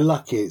 I mean, they're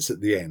lucky it's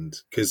at the end,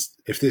 because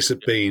if this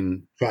had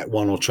been track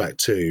 1 or track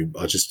 2,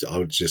 I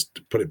would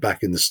just put it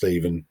back in the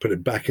sleeve and put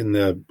it back in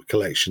the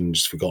collection and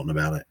just forgotten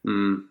about it.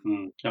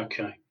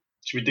 Okay.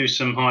 Should we do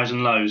some highs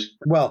and lows?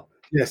 Well,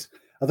 yes.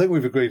 I think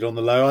we've agreed on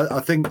the low. I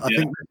think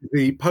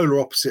the polar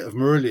opposite of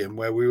Marillion,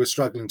 where we were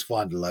struggling to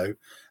find a low.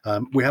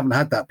 We haven't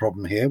had that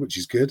problem here, which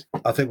is good.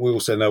 I think we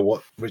also know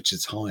what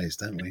Richard's high is,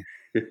 don't we?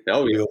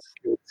 Oh, yeah.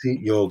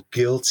 Your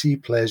guilty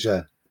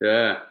pleasure.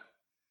 Yeah.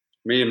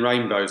 Me and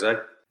rainbows, eh?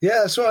 Yeah,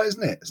 that's right,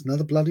 isn't it? It's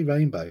another bloody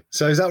rainbow.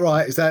 So is that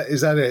right? Is that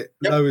it?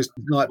 Yep. Low is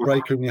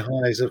Nightbreaker and your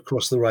high is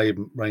across the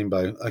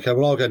rainbow. Okay,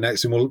 well, I'll go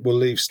next and we'll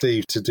leave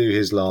Steve to do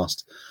his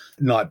last.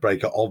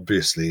 Nightbreaker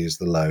obviously is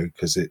the low,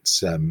 because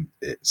it's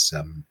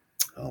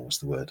what's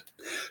the word?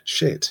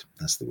 Shit,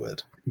 that's the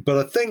word.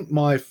 But I think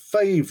my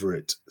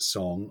favourite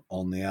song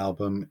on the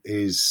album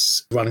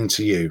is Running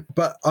to You.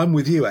 But I'm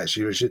with you,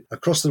 actually, Richard.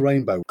 Across the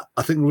Rainbow,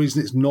 I think the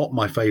reason it's not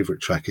my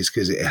favourite track is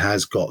because it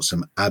has got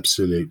some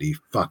absolutely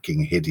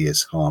fucking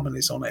hideous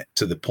harmonies on it,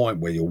 to the point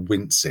where you're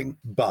wincing.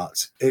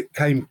 But it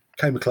came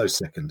a close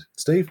second.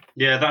 Steve?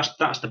 Yeah,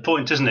 that's the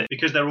point, isn't it?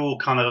 Because they're all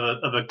kind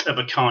of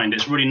a kind.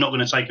 It's really not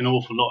going to take an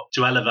awful lot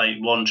to elevate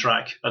one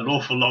track an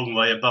awful long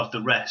way above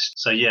the rest.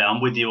 So yeah,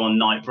 I'm with you on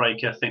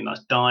Nightbreaker. I think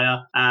that's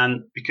dire,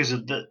 and because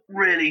of the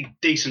really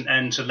decent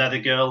end to Leather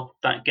Girl,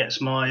 that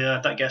gets my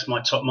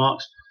top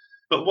marks.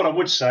 But what I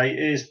would say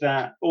is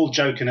that, all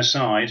joking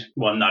aside,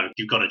 well, no,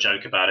 you've got to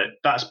joke about it.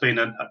 That's been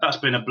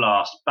a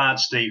blast. Bad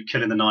Steve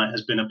Killing the Night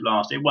has been a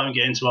blast. It won't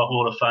get into our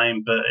Hall of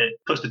Fame, but it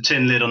puts the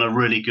tin lid on a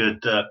really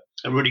good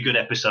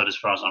episode as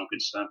far as I'm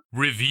concerned.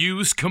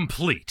 Reviews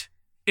complete.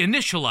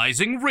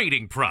 Initializing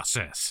rating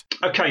process.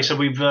 Okay, so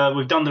we've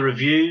done the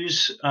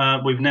reviews.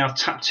 We've now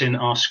tapped in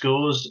our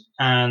scores.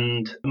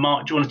 And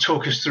Mark, do you want to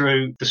talk us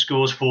through the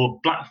scores for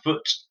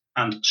Blackfoot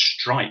and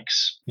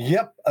Strikes?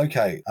 Yep.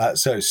 Okay.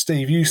 So,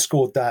 Steve, you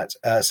scored that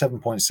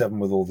 7.7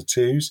 with all the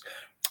 2s.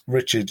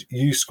 Richard,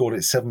 you scored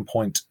it 7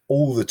 point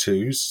all the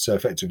 2s, so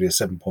effectively a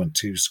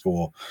 7.2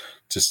 score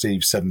to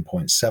Steve's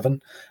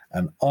 7.7.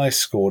 And I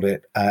scored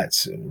it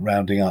at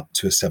rounding up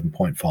to a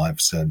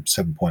 7.5, so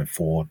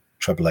 7.4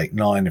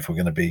 888 if we're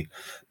going to be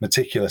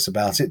meticulous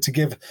about it, to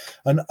give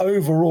an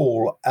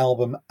overall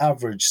album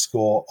average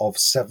score of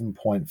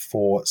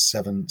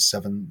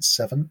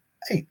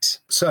 7.477778.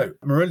 So,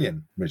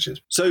 Marillion,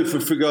 Richard. So for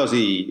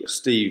Fugazi,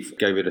 Steve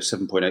gave it a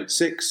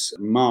 7.86,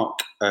 Mark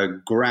a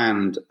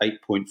grand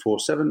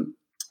 8.47,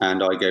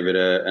 and I gave it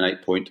an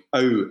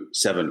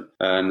 8.07,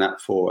 and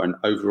that for an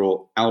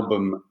overall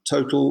album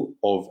total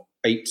of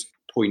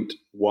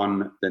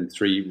 8.1, then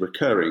 3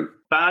 recurring.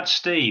 Bad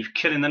Steve,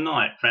 Killing the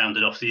Night,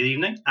 rounded off the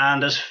evening,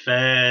 and has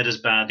fared as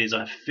badly as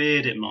I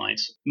feared it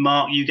might.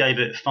 Mark, you gave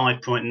it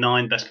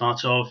 5.9, best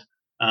part of.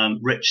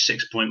 Rich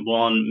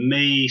 6.1,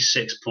 me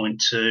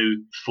 6.2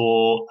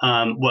 for,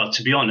 well,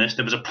 to be honest,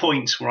 there was a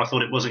point where I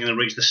thought it wasn't going to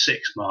reach the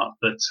 6 mark,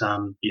 but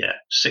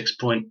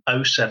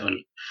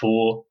 6.07,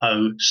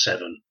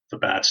 407 for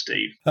Bad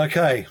Steve.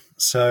 Okay,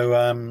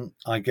 so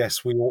I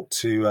guess we ought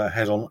to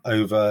head on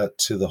over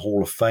to the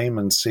Hall of Fame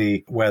and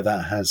see where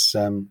that has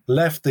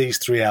left these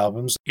 3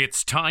 albums.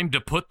 It's time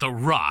to put the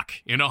rock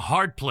in a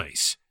hard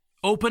place.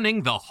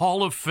 Opening the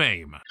Hall of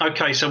Fame.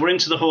 Okay, so we're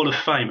into the Hall of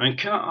Fame, and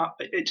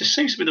it just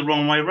seems to be the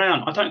wrong way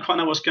around. I don't quite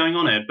know what's going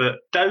on here,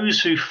 but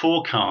those who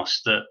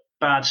forecast that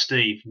Bad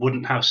Steve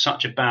wouldn't have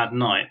such a bad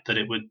night, that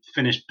it would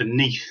finish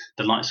beneath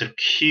the likes of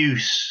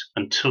Cuse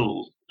and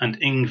Tool and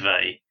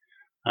Yngwie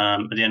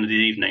at the end of the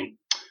evening,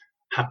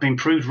 have been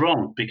proved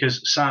wrong,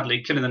 because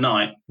sadly, Killing the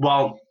Night,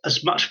 while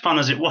as much fun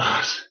as it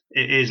was,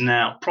 it is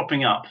now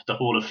propping up the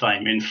Hall of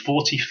Fame in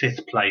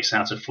 45th place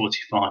out of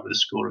 45 with a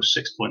score of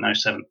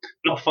 6.07.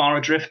 Not far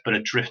adrift, but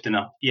adrift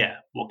enough. Yeah,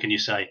 what can you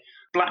say?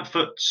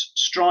 Blackfoot's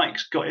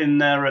Strikes got in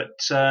there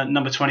at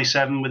number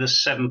 27 with a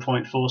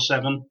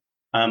 7.47,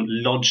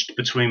 lodged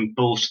between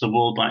Balls to the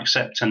Wall by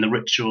Accept and The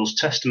Ritual's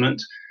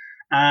Testament.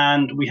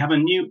 And we have a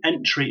new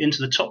entry into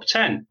the top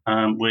 10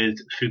 with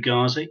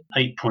Fugazi,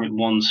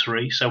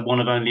 8.13, so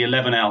one of only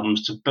 11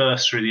 albums to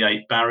burst through the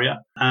 8 barrier.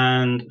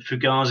 And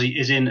Fugazi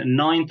is in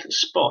 9th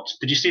spot.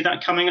 Did you see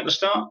that coming at the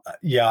start?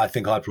 Yeah, I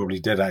think I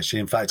probably did, actually.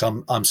 In fact,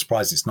 I'm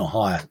surprised it's not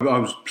higher. I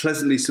was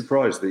pleasantly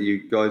surprised that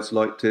you guys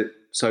liked it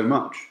so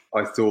much.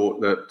 I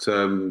thought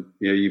that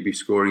you'd be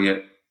scoring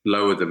it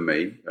lower than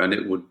me, and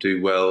it would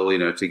do well,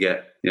 to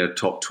get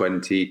top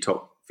 20,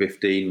 top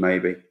 15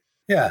 maybe.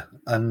 Yeah,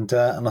 and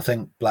I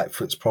think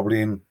Blackfoot's probably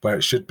in where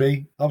it should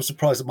be. I was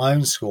surprised at my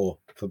own score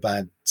for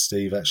Bad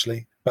Steve,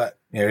 actually. But,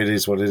 it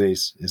is what it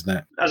is, isn't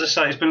it? As I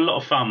say, it's been a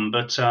lot of fun,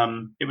 but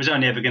it was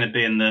only ever going to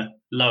be in the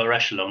lower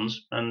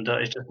echelons, and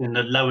it's just in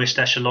the lowest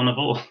echelon of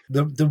all.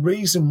 The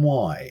reason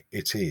why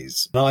it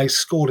is, and I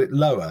scored it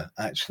lower,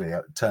 actually,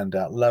 it turned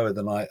out lower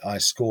than I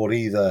scored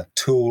either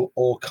Tool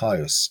or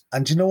Caius.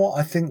 And do you know what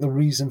I think the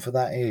reason for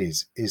that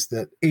is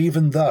that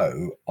even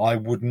though I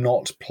would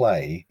not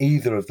play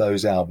either of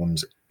those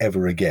albums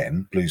ever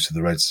again, Blues to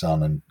the Red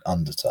Sun and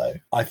Undertow,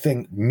 I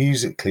think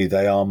musically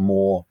they are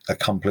more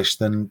accomplished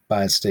than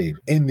Bad Steve.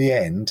 In the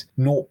end,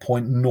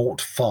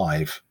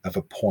 0.05 of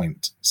a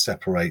point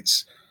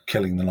separates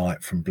Killing the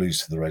Night from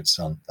Blues to the Red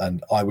Sun.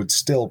 And I would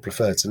still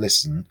prefer to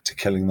listen to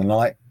Killing the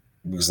Night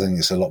because I think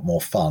it's a lot more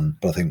fun.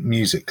 But I think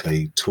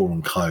musically, Tool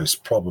and Caius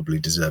probably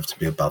deserve to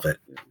be above it.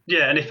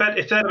 Yeah, and if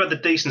they'd had the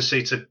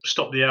decency to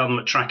stop the album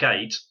at track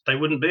 8, they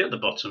wouldn't be at the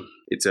bottom.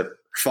 It's a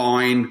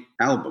fine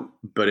album,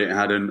 but it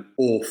had an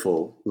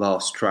awful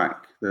last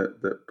track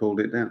that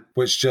pulled it down.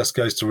 Which just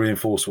goes to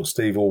reinforce what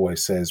Steve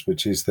always says,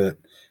 which is that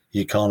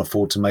you can't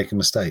afford to make a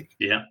mistake.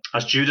 Yeah,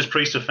 as Judas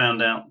Priest have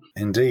found out.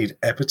 Indeed,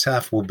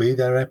 Epitaph will be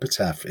their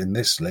epitaph in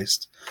this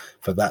list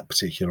for that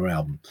particular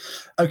album.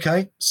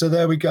 Okay, so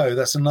there we go.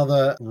 That's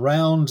another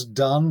round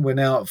done. We're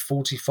now at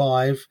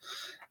 45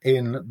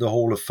 in the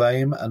Hall of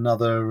Fame.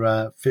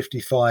 Another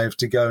 55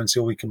 to go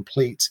until we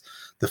complete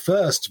the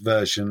first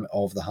version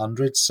of the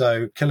 100.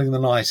 So Killing the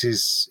Night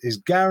is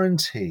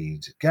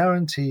guaranteed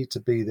to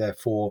be there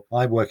for,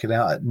 I work it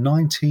out, at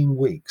 19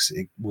 weeks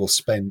it will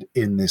spend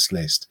in this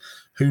list.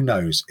 Who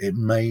knows? It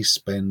may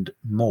spend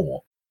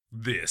more.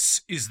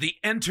 This is the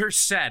Enter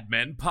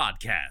Sadmen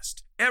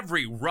podcast.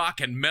 Every rock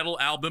and metal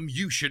album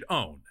you should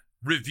own.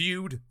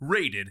 Reviewed,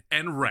 rated,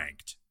 and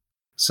ranked.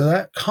 So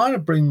that kind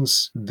of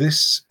brings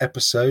this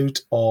episode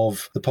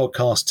of the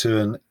podcast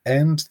to an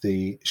end,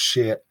 the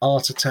Sheer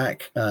Art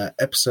Attack,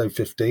 episode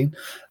 15.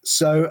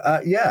 So,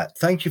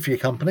 thank you for your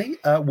company.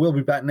 We'll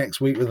be back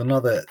next week with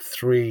another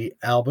 3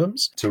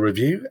 albums to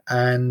review.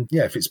 And,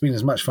 if it's been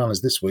as much fun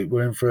as this week,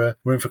 we're in for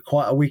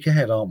quite a week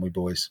ahead, aren't we,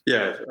 boys?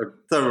 Yeah, I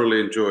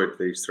thoroughly enjoyed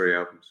these 3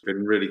 albums. It's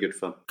been really good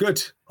fun.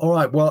 Good. All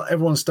right. Well,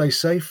 everyone stay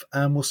safe,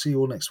 and we'll see you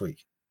all next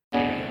week.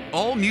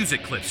 All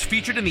music clips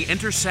featured in the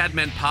Enter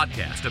Sadmen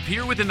podcast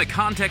appear within the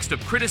context of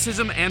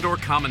criticism and or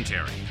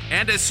commentary,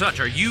 and as such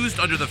are used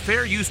under the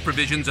fair use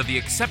provisions of the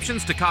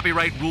exceptions to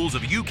copyright rules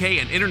of UK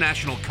and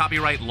international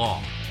copyright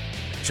law.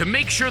 To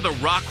make sure the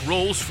rock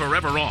rolls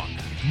forever on,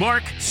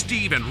 Mark,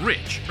 Steve, and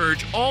Rich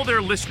urge all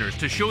their listeners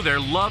to show their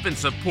love and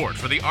support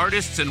for the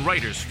artists and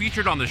writers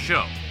featured on the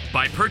show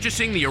by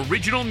purchasing the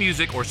original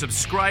music or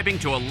subscribing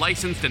to a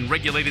licensed and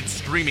regulated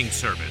streaming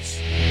service.